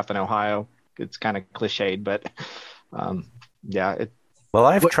photograph in Ohio. It's kind of cliched, but Well,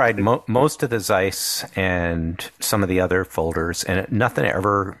 I've tried most of the Zeiss and some of the other folders, and nothing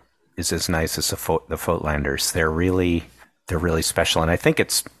ever is as nice as the Fotelanders. They're really special, and I think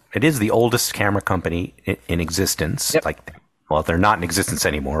it is the oldest camera company in existence. Yep. They're not in existence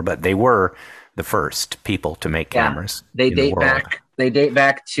anymore, but they were the first people to make cameras. They date back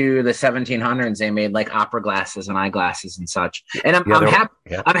to the 1700s. They made like opera glasses and eyeglasses and such. And I'm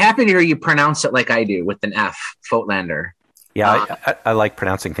happy to hear you pronounce it like I do with an F, Fotelander. Yeah, I like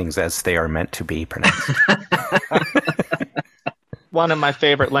pronouncing things as they are meant to be pronounced. One of my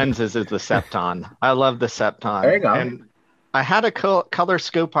favorite lenses is the Septon. I love the Septon. There you go. And I had a color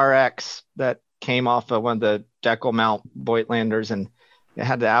Scopar X that came off of one of the decal mount Voigtlanders, and it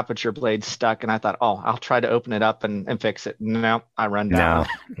had the aperture blade stuck, and I thought, oh, I'll try to open it up and fix it. No, I run down.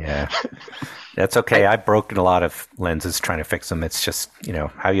 No, yeah. That's okay. I've broken a lot of lenses trying to fix them. It's just,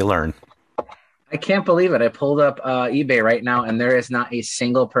 how you learn. I can't believe it. I pulled up eBay right now, and there is not a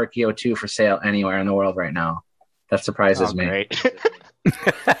single Perkio 2 for sale anywhere in the world right now. That surprises me. Great.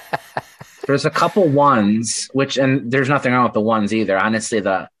 There's a couple ones, and there's nothing wrong with the ones either. Honestly,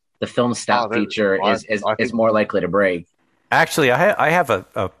 the film stop feature is more likely to break. Actually, I have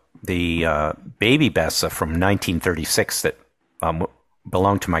the Baby Bessa from 1936 that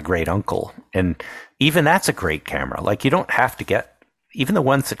belonged to my great uncle, and even that's a great camera. Like, you don't have to get, even the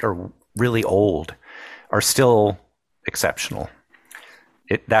ones that are really old are still exceptional.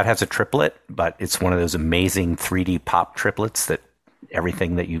 That has a triplet, but it's one of those amazing 3D pop triplets that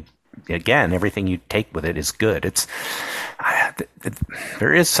everything you take with it is good.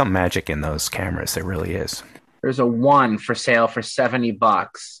 There is some magic in those cameras. There really is. There's a one for sale for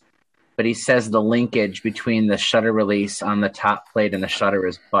 $70, but he says the linkage between the shutter release on the top plate and the shutter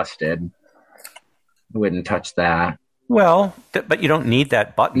is busted. Wouldn't touch that. Well, but you don't need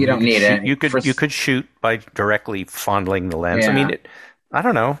that button. You don't need it. You could shoot by directly fondling the lens. Yeah. I mean, I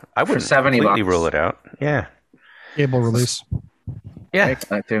don't know. I wouldn't completely rule it out. Yeah. Cable release. Yeah. I like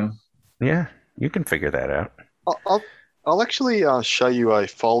that too. Yeah, you can figure that out. I'll actually show you a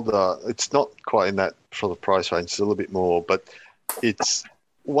folder. It's not quite in that for the price range. It's a little bit more, but it's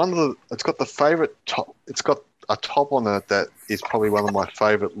it's got the favorite top. It's got a top on it that is probably one of my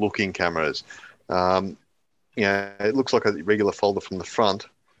favorite looking cameras. It looks like a regular folder from the front,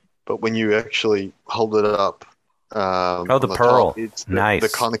 but when you actually hold it up, the Pearl. It's nice. The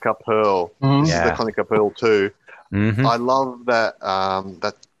Konica Pearl. Mm-hmm. This is the Konica Pearl 2. Mm-hmm. I love that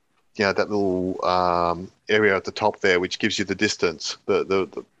that little area at the top there, which gives you the distance,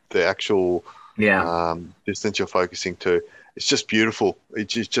 the actual distance you're focusing to. It's just beautiful.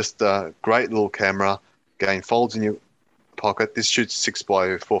 It's just a great little camera. Again, folds in your pocket. This shoots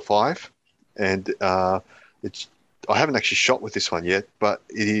 6x4.5, and I haven't actually shot with this one yet, but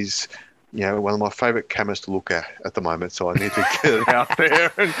it is one of my favorite cameras to look at the moment. So I need to get it out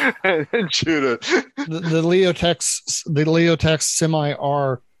there and shoot it. The Leotex Semi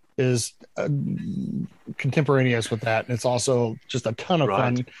R is contemporaneous with that, and it's also just a ton of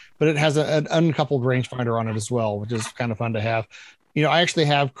fun. But it has an uncoupled rangefinder on it as well, which is kind of fun to have. I actually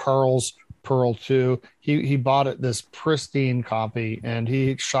have Carl's Pearl 2. He bought it, this pristine copy, and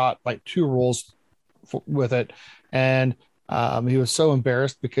he shot like 2 rolls with it, and he was so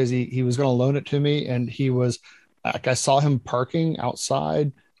embarrassed because he was going to loan it to me, and he was like, I saw him parking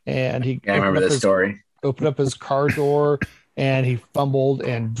outside, and I remember this story. Opened up his car door, and he fumbled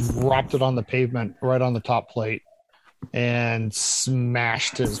and dropped it on the pavement right on the top plate, and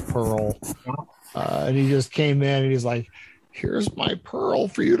smashed his Pearl. And he just came in, and he's like, "Here's my Pearl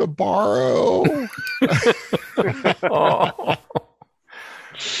for you to borrow." Oh.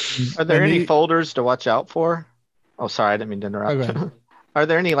 Are there any folders to watch out for? Oh, sorry, I didn't mean to interrupt. Okay. Are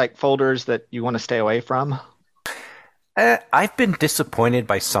there any folders that you want to stay away from? I've been disappointed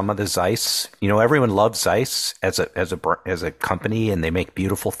by some of the Zeiss. Everyone loves Zeiss as a company, and they make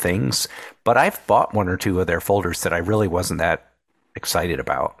beautiful things. But I've bought 1 or 2 of their folders that I really wasn't that excited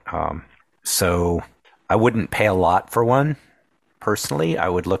about. So I wouldn't pay a lot for one. Personally, I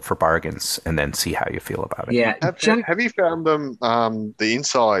would look for bargains and then see how you feel about it. Yeah. Have you found them, the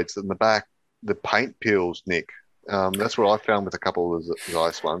insides and the back, the paint peels, Nick? That's what I found with a couple of the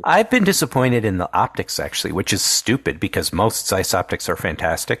Zeiss ones. I've been disappointed in the optics, actually, which is stupid because most Zeiss optics are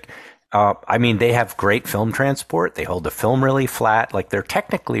fantastic. They have great film transport. They hold the film really flat. Like, they're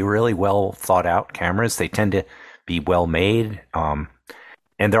technically really well thought out cameras. They tend to be well made. And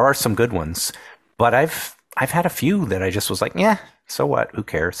there are some good ones. But I've had a few that I just was like, yeah, so what? Who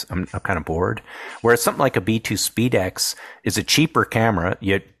cares? I'm kind of bored. Whereas something like a B2 SpeedX is a cheaper camera.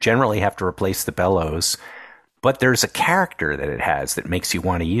 You generally have to replace the bellows. But there's a character that it has that makes you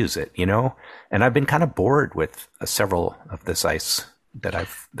want to use it, And I've been kind of bored with several of the Zeiss that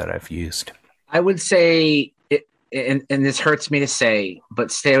I've used. I would say, and this hurts me to say,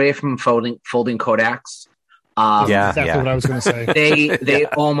 but stay away from folding Kodaks. Exactly what I was going to say. They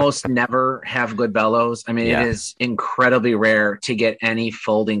almost never have good bellows. It is incredibly rare to get any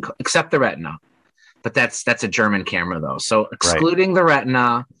folding, except the Retina. But that's a German camera though. So excluding the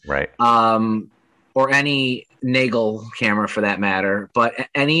Retina, right? Or any Nagel camera for that matter, but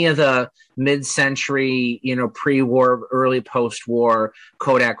any of the mid-century, pre-war, early post-war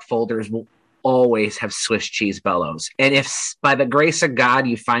Kodak folders always have Swiss cheese bellows. And if by the grace of God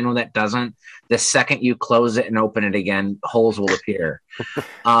you find one that doesn't, the second you close it and open it again, holes will appear.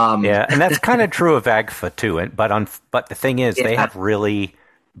 Yeah, and that's kind of true of Agfa too. But the thing is, they have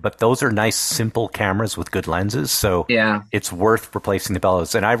but those are nice, simple cameras with good lenses. So it's worth replacing the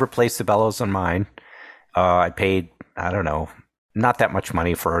bellows. And I replaced the bellows on mine. I paid, I don't know, not that much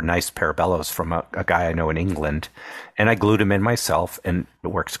money for a nice pair of bellows from a guy I know in England. And I glued them in myself, and it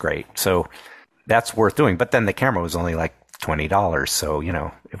works great. So that's worth doing. But then the camera was only like $20. So,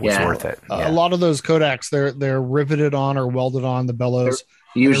 it was worth it. A lot of those Kodaks, they're riveted on or welded on the bellows.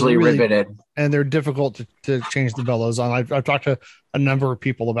 They're usually riveted. And they're difficult to change the bellows on. I've talked to a number of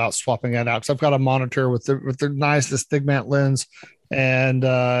people about swapping that out. Because I've got a monitor with the nice Astigmat lens, and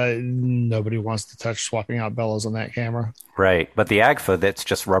nobody wants to touch swapping out bellows on that camera. Right. But the Agfa, that's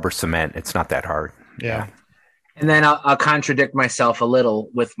just rubber cement. It's not that hard. Yeah. And then I'll contradict myself a little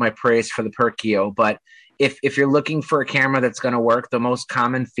with my praise for the Perkio, but if you're looking for a camera that's going to work, the most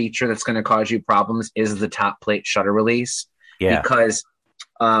common feature that's going to cause you problems is the top plate shutter release. Yeah. Because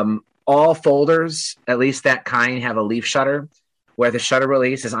all folders, at least that kind, have a leaf shutter where the shutter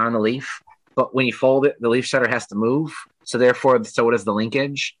release is on the leaf. But when you fold it, the leaf shutter has to move. So therefore, so does the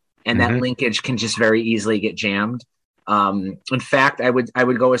linkage. And that linkage can just very easily get jammed. In fact, I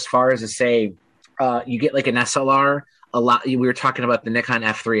would go as far as to say, you get like an SLR a lot. We were talking about the Nikon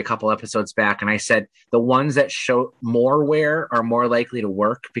F3 a couple episodes back, and I said the ones that show more wear are more likely to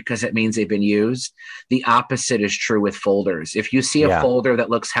work because it means they've been used. The opposite is true with folders. If you see a folder that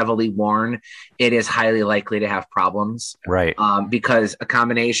looks heavily worn, it is highly likely to have problems. Right. Because a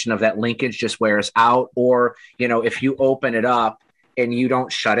combination of that linkage just wears out, or, if you open it up and you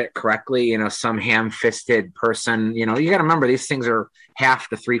don't shut it correctly, some ham-fisted person, you got to remember these things are half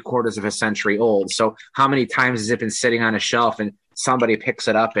to 3/4 of a century old. So how many times has it been sitting on a shelf and somebody picks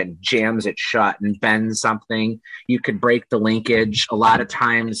it up and jams it shut and bends something? You could break the linkage. A lot of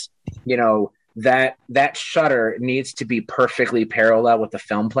times, that shutter needs to be perfectly parallel with the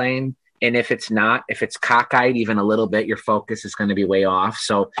film plane. And if it's not, if it's cockeyed even a little bit, your focus is going to be way off.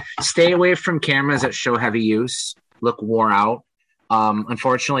 So stay away from cameras that show heavy use, look wore out.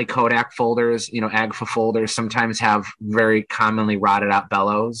 Unfortunately, Kodak folders, Agfa folders sometimes have very commonly rotted out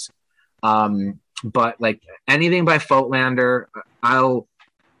bellows. But like anything by Fotelander, I'll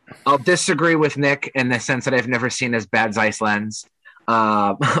disagree with Nick in the sense that I've never seen his bad Zeiss lens.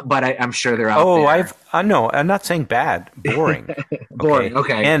 But I'm sure they're out there. No, I'm not saying bad, boring. Boring,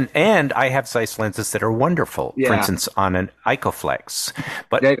 okay. And I have Zeiss lenses that are wonderful. For instance, on an Icoflex.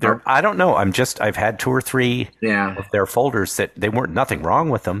 But I don't know. I've had 2 or 3 of their folders that they weren't nothing wrong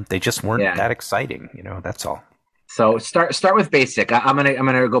with them. They just weren't that exciting. That's all. So start with basic. I'm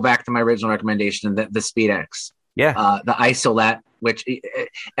gonna go back to my original recommendation, the SpeedX. Yeah. The Isolet, which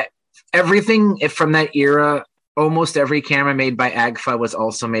everything from that era. Almost every camera made by Agfa was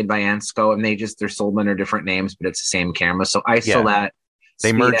also made by Ansco, and they're sold under different names, but it's the same camera. So Isolet,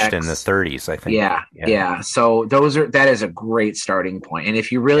 they merged in the 30s, I think. Yeah. So that is a great starting point. And if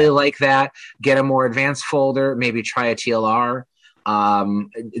you really like that, get a more advanced folder. Maybe try a TLR.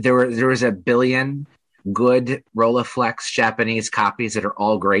 There was a billion good Rolleiflex Japanese copies that are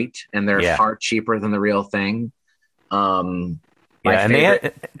all great, and they're far cheaper than the real thing.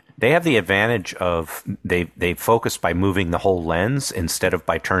 They have the advantage of they focus by moving the whole lens instead of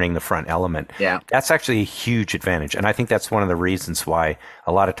by turning the front element. Yeah. That's actually a huge advantage. And I think that's one of the reasons why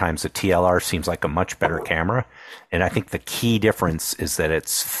a lot of times the TLR seems like a much better camera. And I think the key difference is that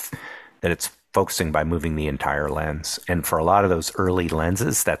it's focusing by moving the entire lens. And for a lot of those early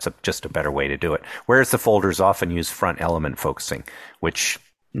lenses, that's just a better way to do it. Whereas the folders often use front element focusing, which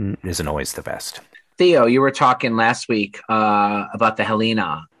isn't always the best. Theo, you were talking last week about the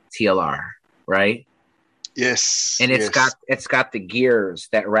Helena TLR, right? Yes. And it's got the gears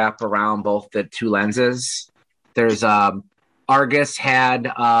that wrap around both the two lenses. There's Argus had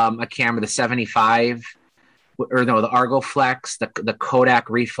a camera, the 75, the Argo Flex, the Kodak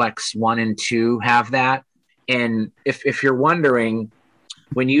Reflex 1 and 2 have that. And if you're wondering,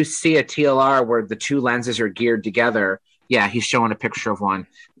 when you see a TLR where the two lenses are geared together, he's showing a picture of one.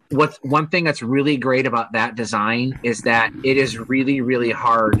 One thing that's really great about that design is that it is really, really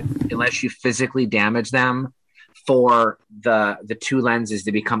hard, unless you physically damage them, for the two lenses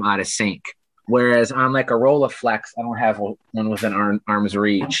to become out of sync. Whereas on like a Rolleiflex, I don't have one within arm's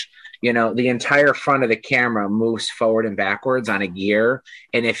reach. The entire front of the camera moves forward and backwards on a gear,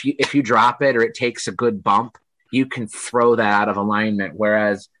 and if you drop it or it takes a good bump, you can throw that out of alignment.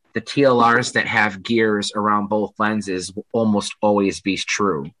 Whereas the TLRs that have gears around both lenses will almost always be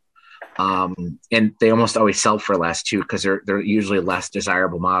true. And they almost always sell for less too, because they're usually less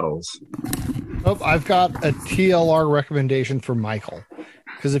desirable models. Oh, I've got a TLR recommendation for Michael.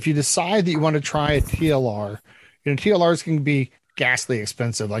 Because if you decide that you want to try a TLR, TLRs can be ghastly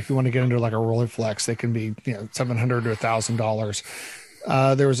expensive. Like if you want to get into like a Rolleiflex, they can be $700 to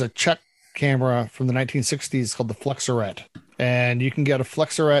 $1,000. There was a Czech camera from the 1960s called the Flexoret, and you can get a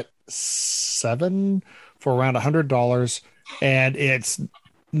Flexoret 7 for around $100, and it's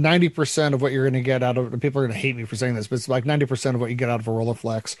 90% of what you're going to get out of. People are going to hate me for saying this, but it's like 90% of what you get out of a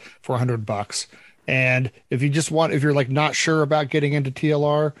Rolleiflex for $100. And if you're like not sure about getting into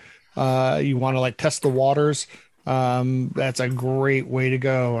TLR, you want to like test the waters, that's a great way to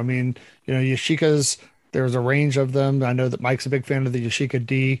go. I mean, Yashicas, there's a range of them. I know that Mike's a big fan of the Yashica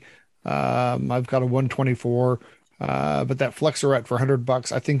D. I've got a 124, but that Flexoret for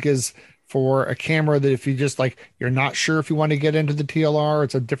 $100, I think, is for a camera that if you just like, you're not sure if you want to get into the TLR,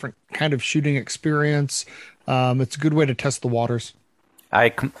 it's a different kind of shooting experience. It's a good way to test the waters.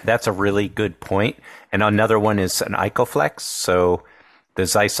 That's a really good point. And another one is an Icoflex. So the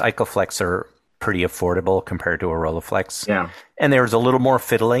Zeiss Icoflex are pretty affordable compared to a Rolleiflex. Yeah. And there's a little more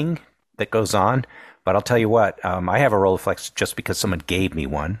fiddling that goes on. But I'll tell you what, I have a Rolleiflex just because someone gave me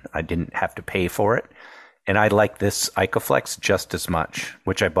one. I didn't have to pay for it. And I like this Icoflex just as much,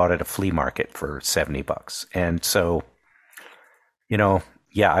 which I bought at a flea market for $70. And so,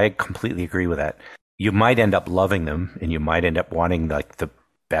 I completely agree with that. You might end up loving them and you might end up wanting like the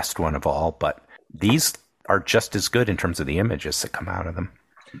best one of all, but these are just as good in terms of the images that come out of them.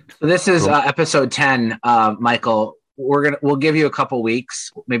 So this is episode 10, Michael. We'll give you a couple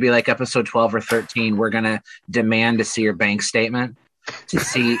weeks, maybe like episode 12 or 13. We're going to demand to see your bank statement to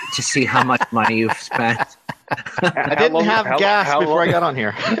see how much money you've spent. I didn't have gas before I got on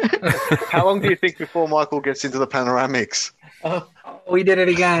here. How long do you think before Michael gets into the panoramics? Oh, we did it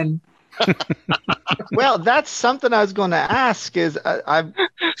again. Well, that's something I was going to ask is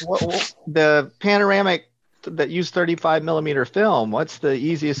the panoramic that use 35 millimeter film. What's the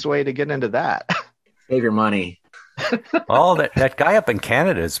easiest way to get into that? Save your money. Oh, that guy up in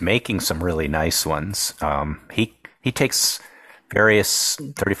Canada is making some really nice ones. He takes various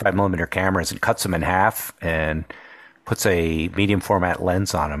 35 millimeter cameras and cuts them in half and puts a medium format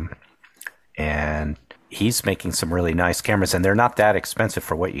lens on them. And he's making some really nice cameras, and they're not that expensive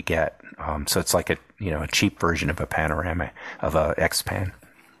for what you get. So it's like a cheap version of a panorama, of a X-Pan.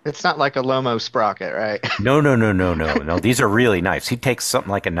 It's not like a Lomo sprocket, right? No. These are really nice. He takes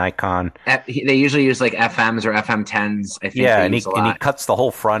something like a Nikon. They usually use like FMs or FM10s. I think. Yeah, and he cuts the whole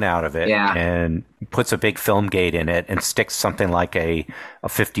front out of it. Yeah. And puts a big film gate in it and sticks something like a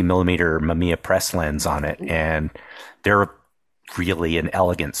 50 millimeter Mamiya press lens on it, and they're really an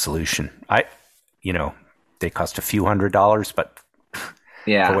elegant solution. They cost a few $100s, but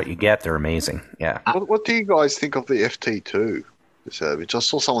for what you get, they're amazing. Yeah. What do you guys think of the FT2? I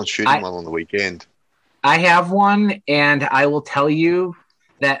saw someone shooting one on the weekend. I have one, and I will tell you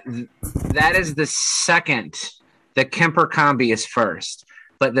that is the second. The Kemper Combi is first,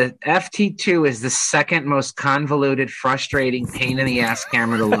 but the FT2 is the second most convoluted, frustrating, pain in the ass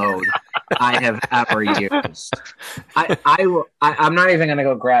camera to load I have ever used. I'm not even going to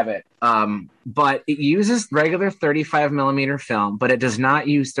go grab it. But it uses regular 35 millimeter film, but it does not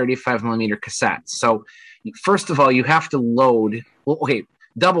use 35 millimeter cassettes. So first of all, you have to load. Well, okay,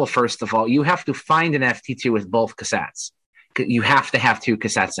 double. First of all, you have to find an FT2 with both cassettes. You have to have two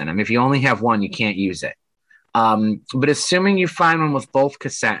cassettes in them. If you only have one, you can't use it. But assuming you find one with both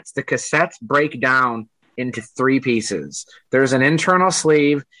cassettes, the cassettes break down into three pieces. There's an internal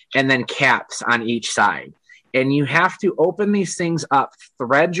sleeve and then caps on each side. And you have to open these things up,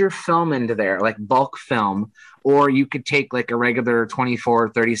 thread your film into there, like bulk film, or you could take like a regular 24 or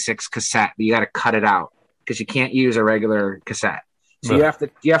 36 cassette, but you got to cut it out because you can't use a regular cassette. So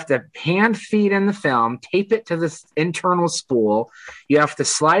you have to hand feed in the film, tape it to this internal spool. You have to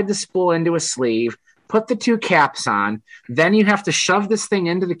slide the spool into a sleeve, put the two caps on. Then you have to shove this thing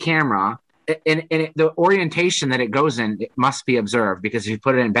into the camera. And the orientation that it goes in, it must be observed, because if you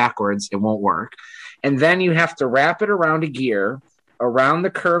put it in backwards, it won't work. And then you have to wrap it around a gear, around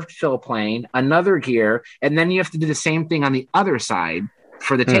the curved fill plane, another gear, and then you have to do the same thing on the other side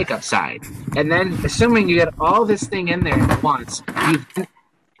for the take-up side. And then, assuming you get all this thing in there at once, you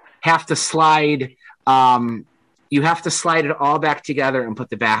have to slide. You have to slide it all back together and put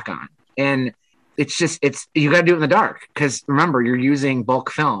the back on. And it's you got to do it in the dark, because remember, you're using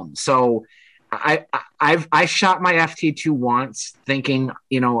bulk film. So I shot my FT2 once thinking,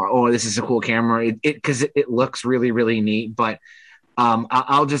 this is a cool camera, because it looks really, really neat. But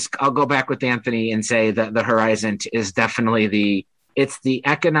I'll go back with Anthony and say that the Horizon is definitely the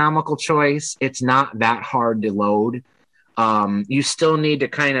economical choice. It's not that hard to load. You still need to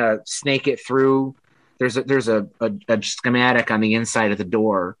kind of snake it through. There's a schematic on the inside of the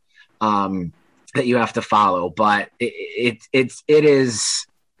door that you have to follow, but it is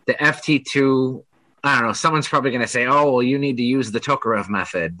the FT2. I don't know. Someone's probably going to say, "Oh, well, you need to use the Tokarev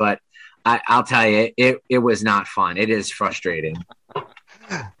method," but I'll tell you, it was not fun. It is frustrating.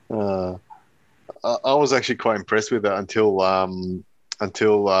 I was actually quite impressed with it until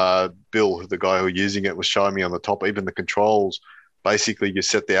Bill, the guy who was using it, was showing me on the top. Even the controls, basically, you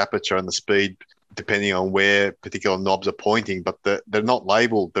set the aperture and the speed depending on where particular knobs are pointing, but they're not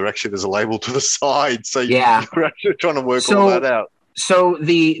labeled. There's a label to the side, so you're actually trying to work all that out. So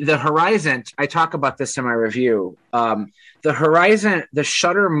the Horizon, I talk about this in my review. The Horizon, the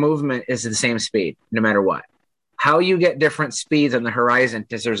shutter movement is the same speed no matter what. How you get different speeds on the Horizon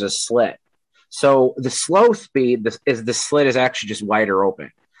is there's a slit. So the slow speed the slit is actually just wider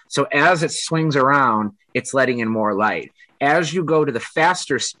open. So as it swings around, it's letting in more light. As you go to the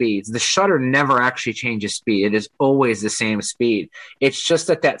faster speeds, the shutter never actually changes speed. It is always the same speed. It's just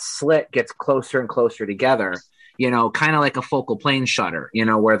that slit gets closer and closer together, kind of like a focal plane shutter,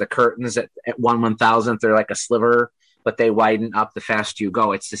 where the curtains at 1/1000th, they're like a sliver, but they widen up the faster you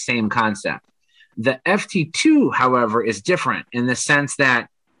go. It's the same concept. The FT2, however, is different in the sense that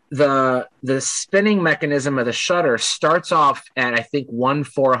the spinning mechanism of the shutter starts off at, I think,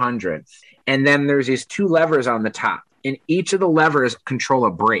 1/400th. And then there's these two levers on the top. And each of the levers control a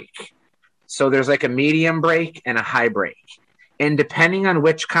brake. So there's like a medium brake and a high brake. And depending on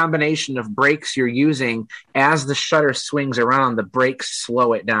which combination of brakes you're using, as the shutter swings around, the brakes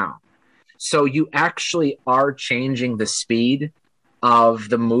slow it down. So you actually are changing the speed of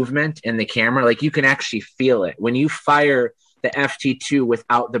the movement in the camera. Like you can actually feel it. When you fire the FT2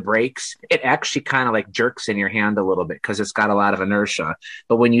 without the brakes, it actually kind of like jerks in your hand a little bit because it's got a lot of inertia.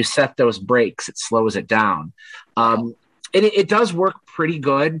 But when you set those brakes, it slows it down. It does work pretty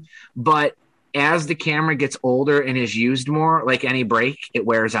good, but as the camera gets older and is used more, like any brake, it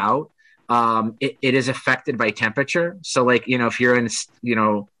wears out. It is affected by temperature. So like, if you're in,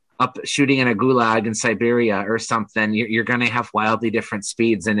 up shooting in a gulag in Siberia or something, you're going to have wildly different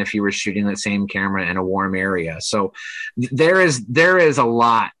speeds than if you were shooting the same camera in a warm area. So there is a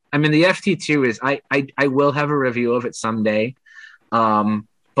lot. I mean, the FT2 is, I will have a review of it someday.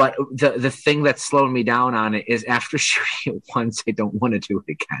 But the thing that slowed me down on it is after shooting it once, I don't want to do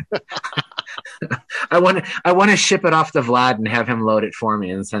it again. I want to ship it off to Vlad and have him load it for me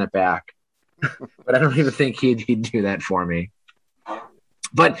and send it back. But I don't even think he'd do that for me.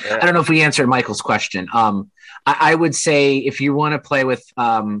 But I don't know if we answered Michael's question. I would say if you want to play with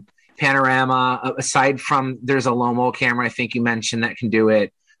panorama, aside from there's a Lomo camera, I think you mentioned, that can do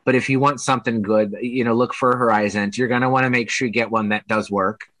it. But if you want something good, look for a Horizon. You're going to want to make sure you get one that does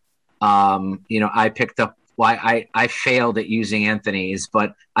work. I picked up, I failed at using Anthony's,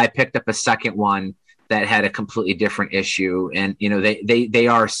 but I picked up a second one that had a completely different issue. And, they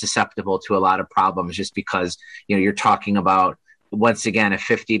are susceptible to a lot of problems just because, you're talking about, once again, a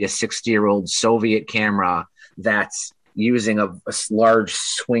 50 to 60-year-old Soviet camera that's using a large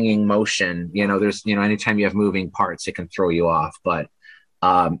swinging motion. There's, anytime you have moving parts, it can throw you off. But,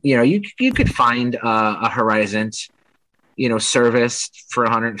 you could find a Horizon, service for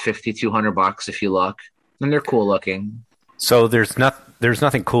 $150, $200 if you look, and they're cool looking. So there's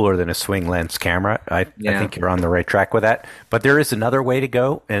nothing cooler than a swing lens camera. I think you're on the right track with that. But there is another way to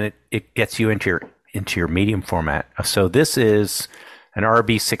go, and it gets you into your medium format. So this is an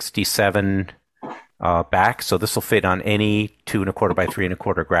RB67 back. So this will fit on any 2.25 by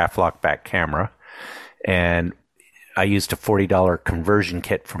 3.25 Graflock back camera, and I used a $40 conversion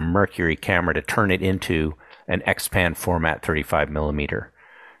kit from Mercury Camera to turn it into an X-Pan format 35 millimeter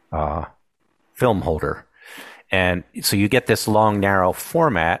film holder. And so you get this long, narrow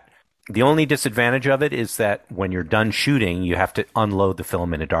format. The only disadvantage of it is that when you're done shooting, you have to unload the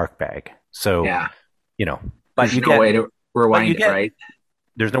film in a dark bag. So, but there's no way to rewind it, right?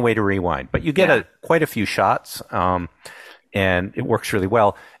 There's no way to rewind, but you get quite a few shots. And it works really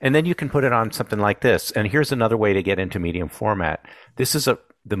well. And then you can put it on something like this. And here's another way to get into medium format. This is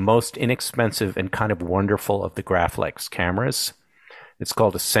the most inexpensive and kind of wonderful of the Graflex cameras. It's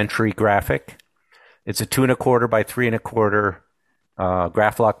called a Century Graphic. It's a 2.25 by 3.25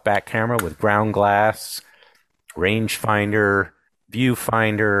 Graflock back camera with ground glass, rangefinder,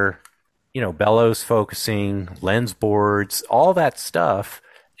 viewfinder, bellows focusing, lens boards, all that stuff.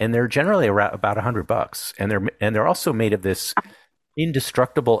 And they're generally around about $100, and they're also made of this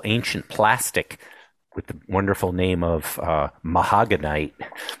indestructible ancient plastic with the wonderful name of Mahagonite.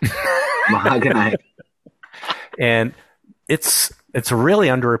 Mahagonite. And it's a really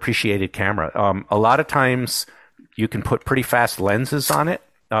underappreciated camera. A lot of times, you can put pretty fast lenses on it.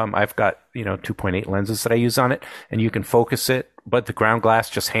 I've got 2.8 lenses that I use on it, and you can focus it. But the ground glass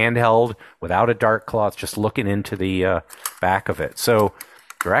just handheld without a dark cloth, just looking into the back of it. So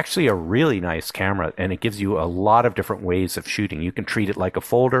they're actually a really nice camera, and it gives you a lot of different ways of shooting. You can treat it like a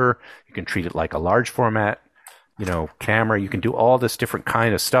folder. You can treat it like a large format, camera. You can do all this different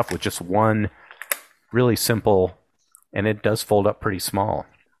kind of stuff with just one really simple, and it does fold up pretty small.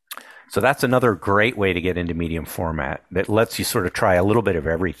 So that's another great way to get into medium format that lets you sort of try a little bit of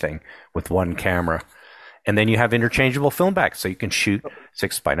everything with one camera. And then you have interchangeable film backs, so you can shoot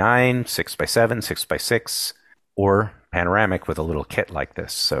 6x9, 6x7, 6x6, or panoramic with a little kit like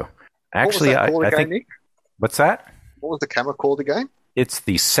this. So actually, I think... Nick? What's that? What was the camera called again? It's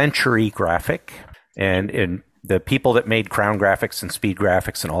the Century Graphic. And the people that made Crown Graphics and Speed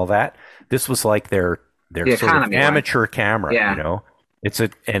Graphics and all that, this was like their sort of amateur camera, It's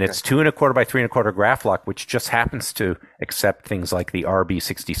 2.25 by 3.25 Graphic, which just happens to accept things like the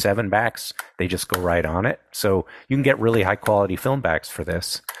RB67 backs. They just go right on it. So you can get really high quality film backs for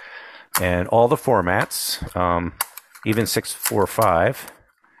this. And all the formats, even 6.45.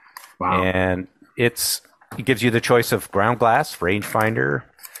 Wow. And it gives you the choice of ground glass, rangefinder,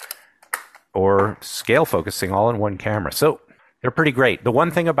 or scale focusing all in one camera. So they're pretty great. The one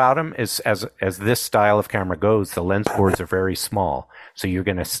thing about them is, as this style of camera goes, the lens boards are very small. So you're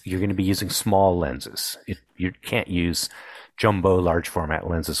gonna be using small lenses. You can't use jumbo large format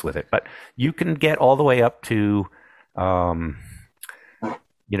lenses with it. But you can get all the way up to,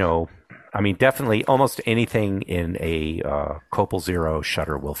 definitely almost anything in a Copal Zero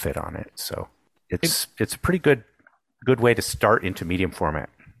shutter will fit on it. So it's a pretty good way to start into medium format.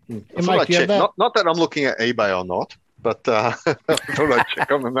 I thought I'd check. Not that I'm looking at eBay or not, but I thought I'd check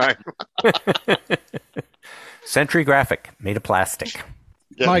on the name. Century Graphic, made of plastic.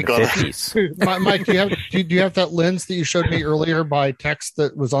 Yeah, Mike, Mike, do you have that lens that you showed me earlier by text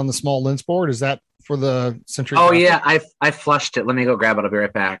that was on the small lens board? Is that for the Century Graphic? Yeah, I flushed it. Let me go grab it. I'll be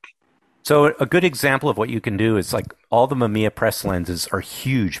right back. So a good example of what you can do is like all the Mamiya press lenses are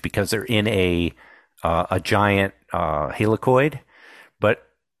huge because they're in a giant helicoid, but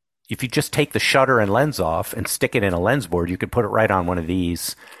if you just take the shutter and lens off and stick it in a lens board, you could put it right on one of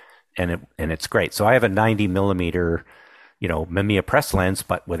these, and it's great. So I have a 90 millimeter, Mamiya press lens,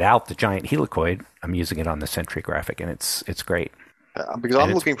 but without the giant helicoid. I'm using it on the Century Graphic, and it's great. Because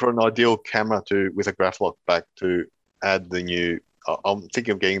I'm looking for an ideal camera with a Graphic back to add the new. I'm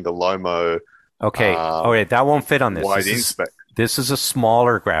thinking of getting the Lomo. Okay. That won't fit on this. Wide inspec. This is a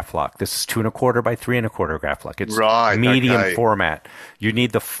smaller Graphic. This is 2.25 by 3.25 Graphic. It's right, medium format. You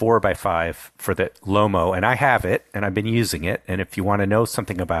need the 4x5 for the Lomo, and I have it, and I've been using it. And if you want to know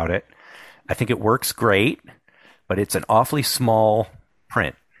something about it, I think it works great, but it's an awfully small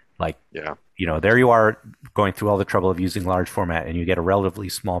print. There you are going through all the trouble of using large format, and you get a relatively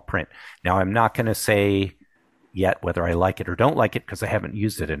small print. Now, I'm not going to say yet whether I like it or don't like it because I haven't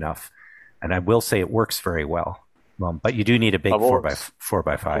used it enough, and I will say it works very well. But you do need a big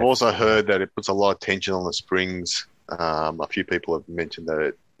 4x5. I've also heard that it puts a lot of tension on the springs. A few people have mentioned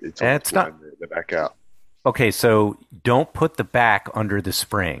that it's not the back out. Okay, so don't put the back under the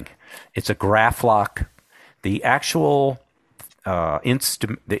spring. It's a Graflock. The actual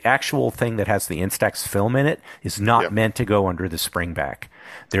the actual thing that has the Instax film in it is not meant to go under the spring back.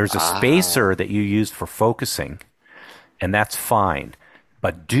 There's a spacer that you use for focusing, and that's fine.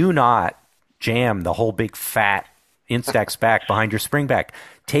 But do not jam the whole big fat Instax back behind your spring back.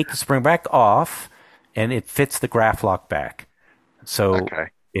 Take the spring back off, and it fits the Graflock back. So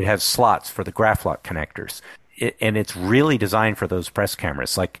it has slots for the Graflock connectors. And it's really designed for those press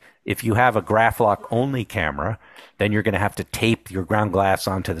cameras. Like if you have a Graflock only camera, then you're going to have to tape your ground glass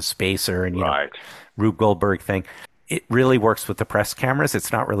onto the spacer and Rube Goldberg thing. It really works with the press cameras.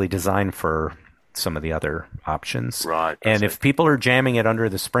 It's not really designed for some of the other options. Right. And if people are jamming it under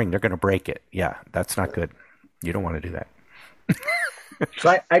the spring, they're going to break it. Yeah, that's not good. You don't want to do that.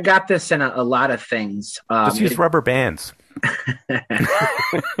 So I got this in a lot of things. Just use rubber bands.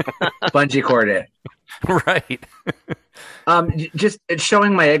 Bungee cord it. Right. Just it's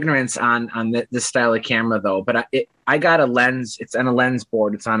showing my ignorance on this style of camera, though. But I got a lens. It's on a lens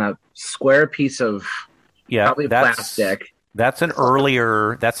board. It's on a square piece of probably plastic. That's an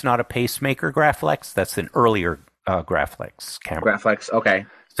earlier. That's not a pacemaker Graflex. That's an earlier Graflex camera. Graflex. Okay.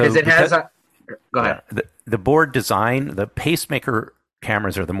 Because it has a. Go ahead. The board design, the pacemaker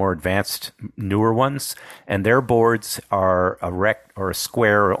cameras are the more advanced, newer ones, and their boards are a rect or a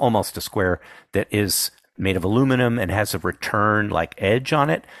square, or almost a square, that is made of aluminum and has a return edge on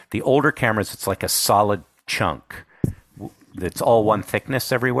it. The older cameras, it's like a solid chunk that's all one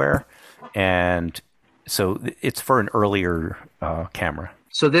thickness everywhere, and So it's for an earlier camera.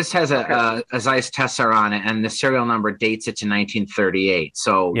 So this has a Zeiss Tessar on it, and the serial number dates it to 1938.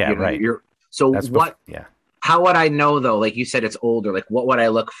 So Yeah, right. That's what? Yeah. How would I know though? Like you said, it's older. Like what would I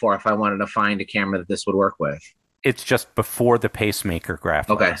look for if I wanted to find a camera that this would work with? It's just before the pacemaker Graflex.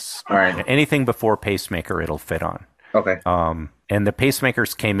 Okay. All right. Anything before pacemaker, it'll fit on. Okay. And the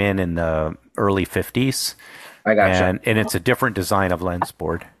pacemakers came in the early 50s. I gotcha. And it's a different design of lens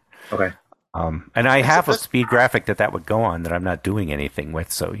board. Okay. And I have a speed graphic that would go on that I'm not doing anything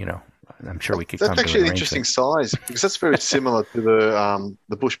with. So, I'm sure we could come to an That's actually an interesting size because that's very similar to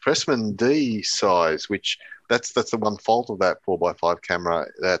the Bush Pressman D size, which that's the one fault of that 4x5 camera,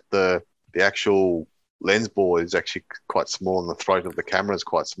 that the actual lens board is actually quite small and the throat of the camera is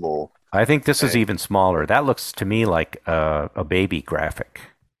quite small. I think this is even smaller. That looks to me like a baby graphic.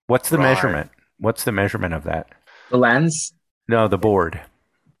 What's the measurement? What's the measurement of that? The lens? No, the board.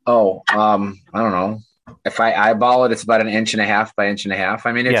 Oh, I don't know. If I eyeball it, it's about 1.5 inches by 1.5 inches.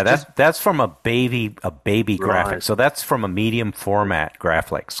 I mean, it's that's from a baby graphic. So that's from a medium format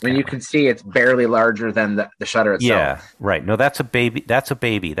Graflex. I mean, you can see it's barely larger than the shutter itself. Yeah, right. No, that's a baby. That's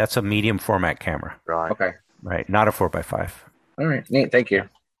a medium format camera. Right. Okay. Right. Not a 4x5. All right. Neat. Thank you.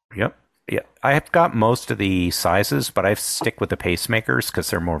 Yep. Yeah. I have got most of the sizes, but I stick with the pacemakers because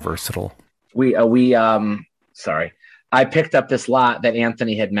they're more versatile. Sorry. I picked up this lot that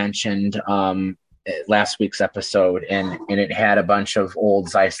Anthony had mentioned last week's episode, and it had a bunch of old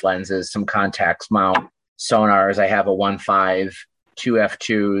Zeiss lenses, some Contax mount sonars. I have a 1.5, 2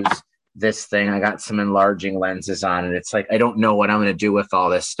 f2s, this thing. I got some enlarging lenses on it. It's like, I don't know what I'm going to do with all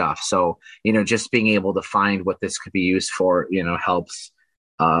this stuff. So, just being able to find what this could be used for, helps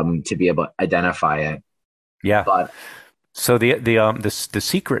to be able to identify it. Yeah. But so the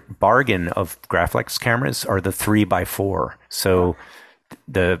secret bargain of Graflex cameras are the 3x4. So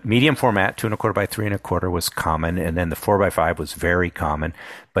the medium format 2.25 by 3.25 was common, and then the 4x5 was very common.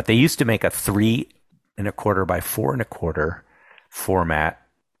 But they used to make a 3.25 by 4.25 format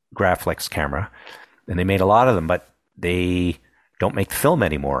Graflex camera, and they made a lot of them, but they don't make film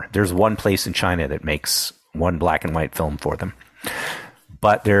anymore. There's one place in China that makes one black and white film for them,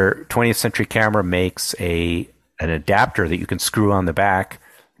 but their 20th Century Camera makes an adapter that you can screw on the back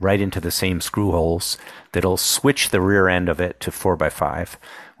right into the same screw holes that'll switch the rear end of it to 4x5,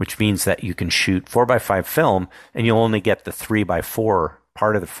 which means that you can shoot 4x5 film and you'll only get the 3x4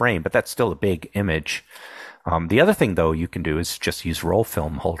 part of the frame, but that's still a big image. The other thing, though, you can do is just use roll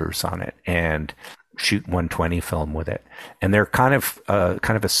film holders on it and shoot 120 film with it. And they're kind of a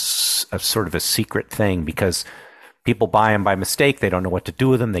sort of a secret thing because people buy them by mistake. They don't know what to do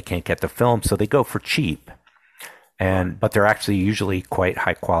with them. They can't get the film, so they go for cheap. But they're actually usually quite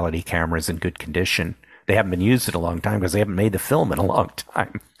high quality cameras in good condition. They haven't been used in a long time because they haven't made the film in a long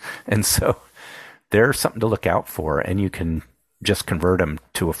time. And so they're something to look out for. And you can just convert them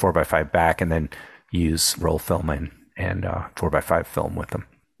to a 4x5 back and then use roll film and 4x5 film with them.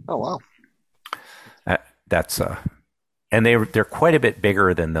 Oh, wow. And they're quite a bit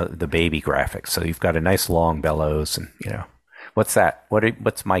bigger than the baby graphics. So you've got a nice long bellows and, what's that?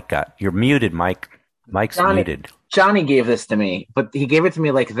 What's Mike got? You're muted, Mike. Mike's muted. Johnny gave this to me, but he gave it to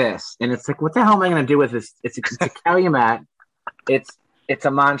me like this, and it's like, what the hell am I going to do with this? It's a Calumet. It's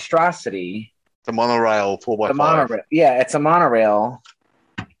a monstrosity. The monorail 4x5. Yeah, it's a monorail.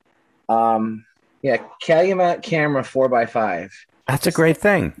 Calumet camera 4x5. That's a great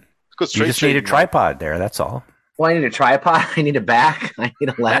thing. You just need a tripod there. That's all. Well, I need a tripod. I need a back. I need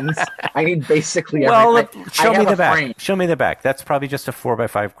a lens. I need basically everything. Show me the back. Frame. Show me the back. That's probably just a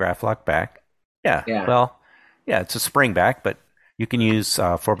 4x5 Graflock back. Yeah. Well, yeah, it's a spring back, but you can use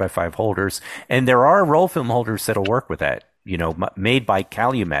 4x5 holders. And there are roll film holders that'll work with that, made by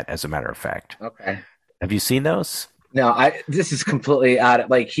Calumet, as a matter of fact. Okay. Have you seen those? No, this is completely out.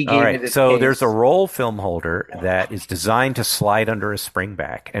 He gave me this. So there's a roll film holder that is designed to slide under a spring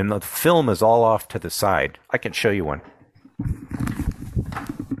back, and the film is all off to the side. I can show you one.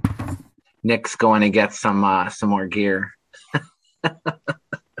 Nick's going to get some more gear.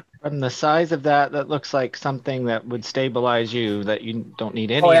 From the size of that looks like something that would stabilize you, that you don't need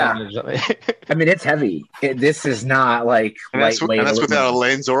any. Oh, yeah. I mean, it's heavy. This is not like lightweight. And that's without a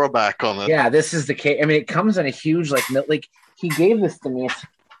lens or a back on it. Yeah, this is the case. I mean, it comes in a huge, like he gave this to me. It's,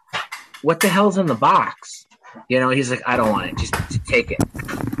 what the hell's in the box? He's like, I don't want it. Just take it.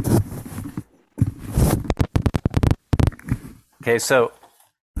 Okay, so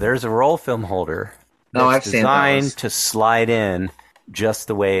there's a roll film holder that's designed to slide in just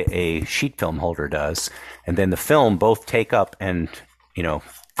the way a sheet film holder does, and then the film both take up and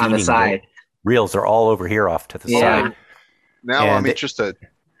on the side. Reels are all over here off to the side. Now I'm interested.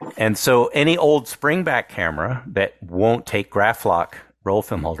 And so any old springback camera that won't take Graflock roll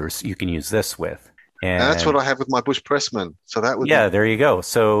film holders, you can use this with. And that's what I have with my Bush Pressman. So that would there you go.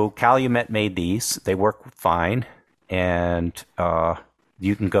 So Calumet made these. They work fine. And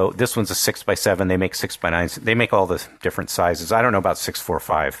you can go, this one's a 6x7. They make 6x9s. They make all the different sizes. I don't know about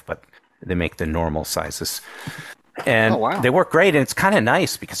 645, but they make the normal sizes. And they work great. And it's kind of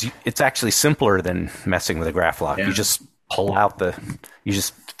nice because it's actually simpler than messing with a Graflock. Yeah. You just pull out you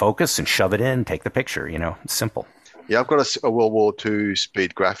just focus and shove it in, take the picture. It's simple. Yeah, I've got a World War II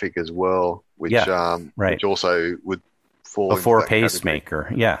speed graphic as well, which which also would fall a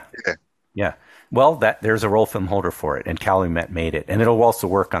 4-pacemaker. Yeah. Well, there's a roll film holder for it, and Calumet made it, and it'll also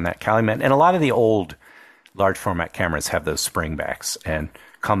work on that Calumet. And a lot of the old large format cameras have those springbacks and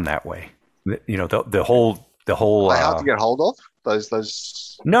come that way. The whole. Hard to get hold of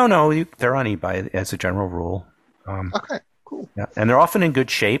those. No, they're on eBay as a general rule. Okay. Cool. Yeah, and they're often in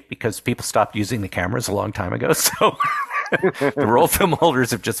good shape because people stopped using the cameras a long time ago. So the roll film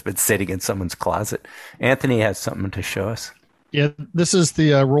holders have just been sitting in someone's closet. Anthony has something to show us. Yeah, this is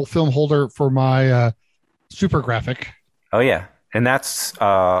the roll film holder for my Super Graphic. Oh, yeah. And that's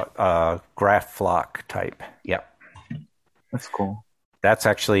Graflock type. Yeah. That's cool. That's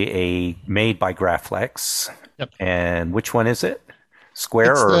actually made by Graflex. Yep. And which one is it?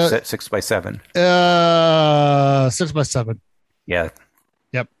 Square or 6x7? 6x7. Yeah.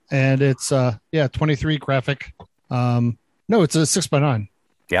 Yep. And it's 23 graphic. No, it's a 6x9.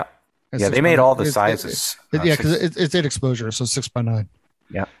 Yeah. They made all the sizes. Because it's 8 exposure, so 6x9.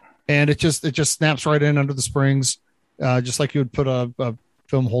 Yeah. And it just snaps right in under the springs, just like you would put a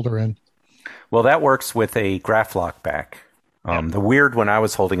film holder in. Well, that works with a Graflock back. The weird one I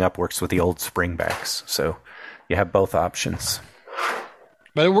was holding up works with the old spring backs. So you have both options.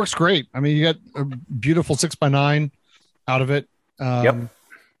 But it works great. I mean, you get a beautiful 6x9 out of it. And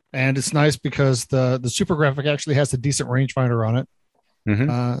it's nice because the Super Graphic actually has a decent rangefinder on it.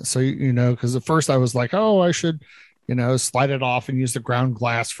 Mm-hmm. So, because at first I was like, I should, slide it off and use the ground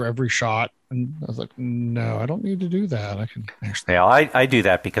glass for every shot. And I was like, no, I don't need to do that. I can actually. Yeah, I do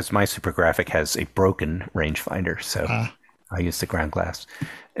that because my Super Graphic has a broken rangefinder. So I use the ground glass.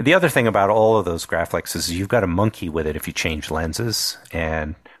 The other thing about all of those Graflex is you've got to monkey with it if you change lenses,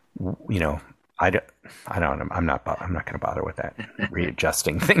 and I'm not going to bother with that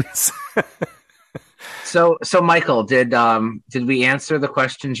readjusting things. So Michael, did we answer the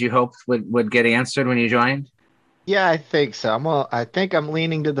questions you hoped would get answered when you joined? Yeah, I think so. I think I'm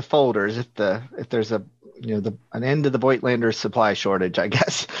leaning to the folders if there's an end to the Voigtlander supply shortage, I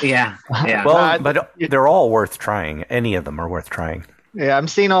guess. Yeah. Well, but they're all worth trying. Any of them are worth trying. Yeah, I'm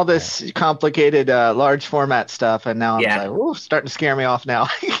seeing all this complicated large format stuff, and now I'm like, oh, starting to scare me off now.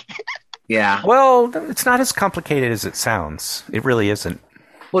 Yeah. Well, it's not as complicated as it sounds. It really isn't.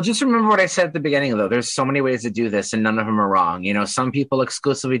 Well, just remember what I said at the beginning, though. There's so many ways to do this, and none of them are wrong. Some people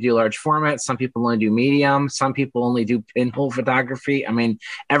exclusively do large format. Some people only do medium. Some people only do pinhole photography. I mean,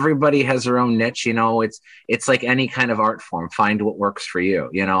 everybody has their own niche. It's like any kind of art form. Find what works for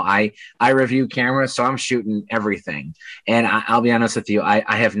you. I review cameras, so I'm shooting everything. And I'll be honest with you, I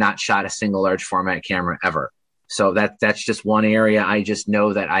have not shot a single large format camera ever. So that's just one area I just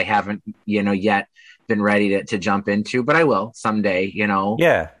know that I haven't, yet been ready to jump into, but I will someday,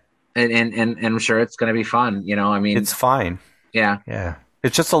 Yeah. And I'm sure it's going to be fun, I mean, it's fine. Yeah. Yeah.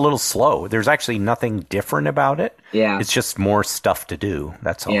 It's just a little slow. There's actually nothing different about it. Yeah. It's just more stuff to do.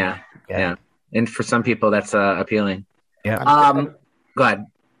 That's all. Yeah. And for some people that's appealing. Yeah. Go ahead.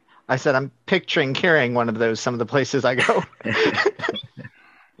 I said, I'm picturing carrying one of those, some of the places I go.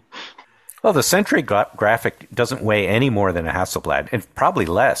 Well, the Century Graphic doesn't weigh any more than a Hasselblad, and probably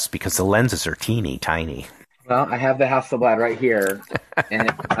less because the lenses are teeny tiny. Well, I have the Hasselblad right here,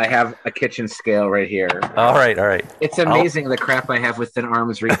 and I have a kitchen scale right here. All right. It's amazing the crap I have within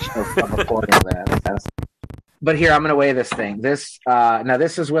arm's reach of recording that. But here, I'm going to weigh this thing. This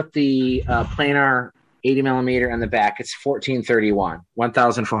is with the planar 80 millimeter in the back. It's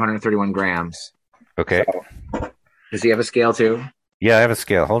 1,431 grams. Okay. So, does he have a scale too? Yeah, I have a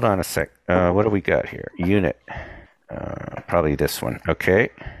scale. Hold on a sec. What do we got here? Unit. Probably this one.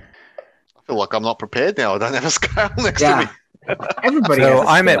 Okay. I feel like I'm not prepared now. I don't have a scale next to me. Everybody. So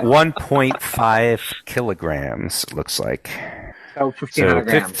I'm at 1.5 kilograms. It looks like. So 1,500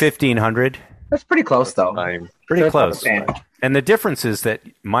 grams. 1,500. That's pretty close, though. Pretty close. And the difference is that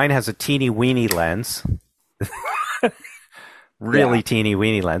mine has a teeny weeny lens. Really teeny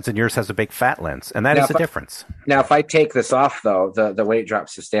weeny lens, and yours has a big fat lens, and that is the difference. Now, if I take this off, though, the weight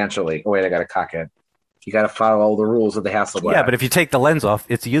drops substantially. Oh, wait, I got to cock it. You got to follow all the rules of the Hasselblad. Yeah, but if you take the lens off,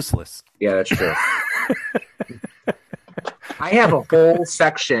 it's useless. Yeah, that's true. I have a whole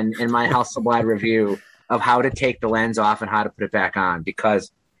section in my Hasselblad review of how to take the lens off and how to put it back on,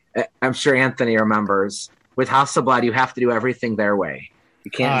 because I'm sure Anthony remembers with Hasselblad, you have to do everything their way.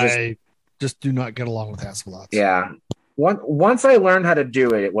 You can't just do not get along with Hasselblads. Yeah. Once I learned how to do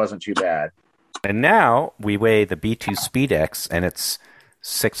it, it wasn't too bad. And now we weigh the B2 SpeedX, and it's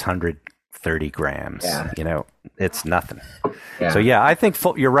 630 grams. Yeah. You know, it's nothing. Yeah. So, yeah, I think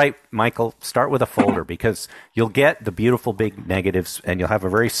you're right, Michael. Start with a folder because you'll get the beautiful big negatives, and you'll have a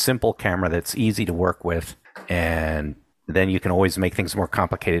very simple camera that's easy to work with. And then you can always make things more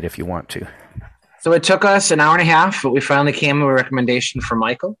complicated if you want to. So it took us an hour and a half, but we finally came with a recommendation from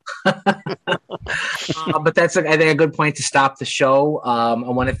Michael. But that's, I think, a good point to stop the show. I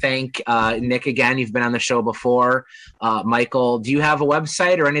want to thank Nick again. You've been on the show before. Michael, do you have a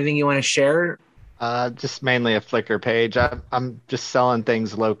website or anything you want to share? Just mainly a Flickr page. I'm just selling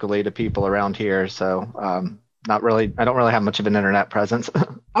things locally to people around here, so not really. I don't really have much of an internet presence.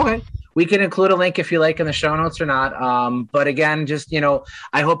 Okay. We can include a link if you like in the show notes or not. But again, just,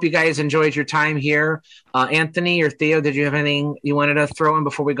 I hope you guys enjoyed your time here. Anthony or Theo, did you have anything you wanted to throw in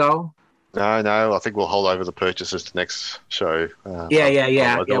before we go? No. I think we'll hold over the purchases to next show.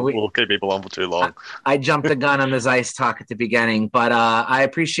 Yeah. We'll keep people on for too long. I jumped the gun on the Zeiss talk at the beginning, but I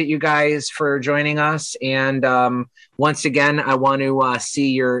appreciate you guys for joining us. And once again, I want to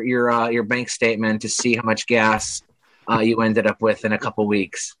see your bank statement to see how much gas you ended up with in a couple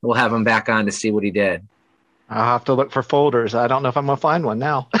weeks. We'll have him back on to see what he did. I'll have to look for folders. I don't know if I'm going to find one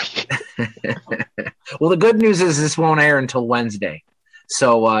now. Well, the good news is this won't air until Wednesday.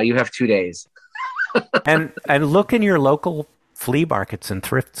 So you have 2 days. and look in your local flea markets and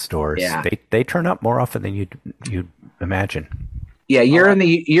thrift stores. Yeah. They turn up more often than you'd imagine. Yeah, you're in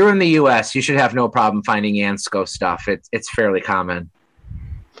the US. You should have no problem finding Ansco stuff. It's fairly common.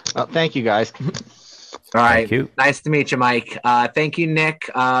 Thank you, guys. All right. Thank you. Nice to meet you, Mike. Thank you, Nick.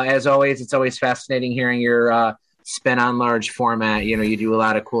 As always, it's always fascinating hearing your spin on large format. You do a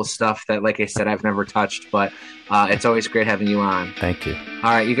lot of cool stuff that, like I said, I've never touched, but it's always great having you on. Thank you.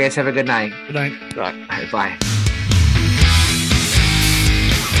 All right. You guys have a good night. Good night. Right. All right, bye.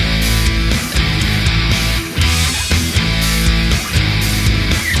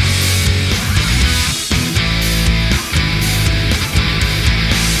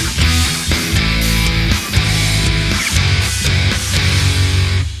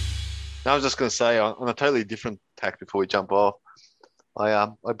 I was just going to say, on a totally different tack before we jump off, I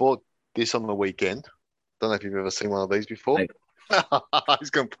bought this on the weekend. Don't know if you've ever seen one of these before. He's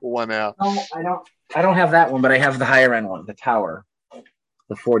going to pull one out. No, I don't have that one, but I have the higher end one, the Tower,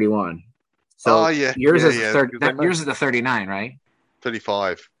 the 41. So yours is yours is the 39, right?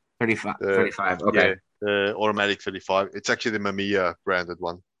 35. 35. Okay. Yeah, the automatic 35. It's actually the Mamiya branded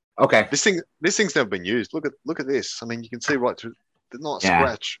one. Okay. This thing's never been used. Look at this. I mean, you can see right through. There's not a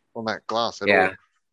scratch on that glass at all.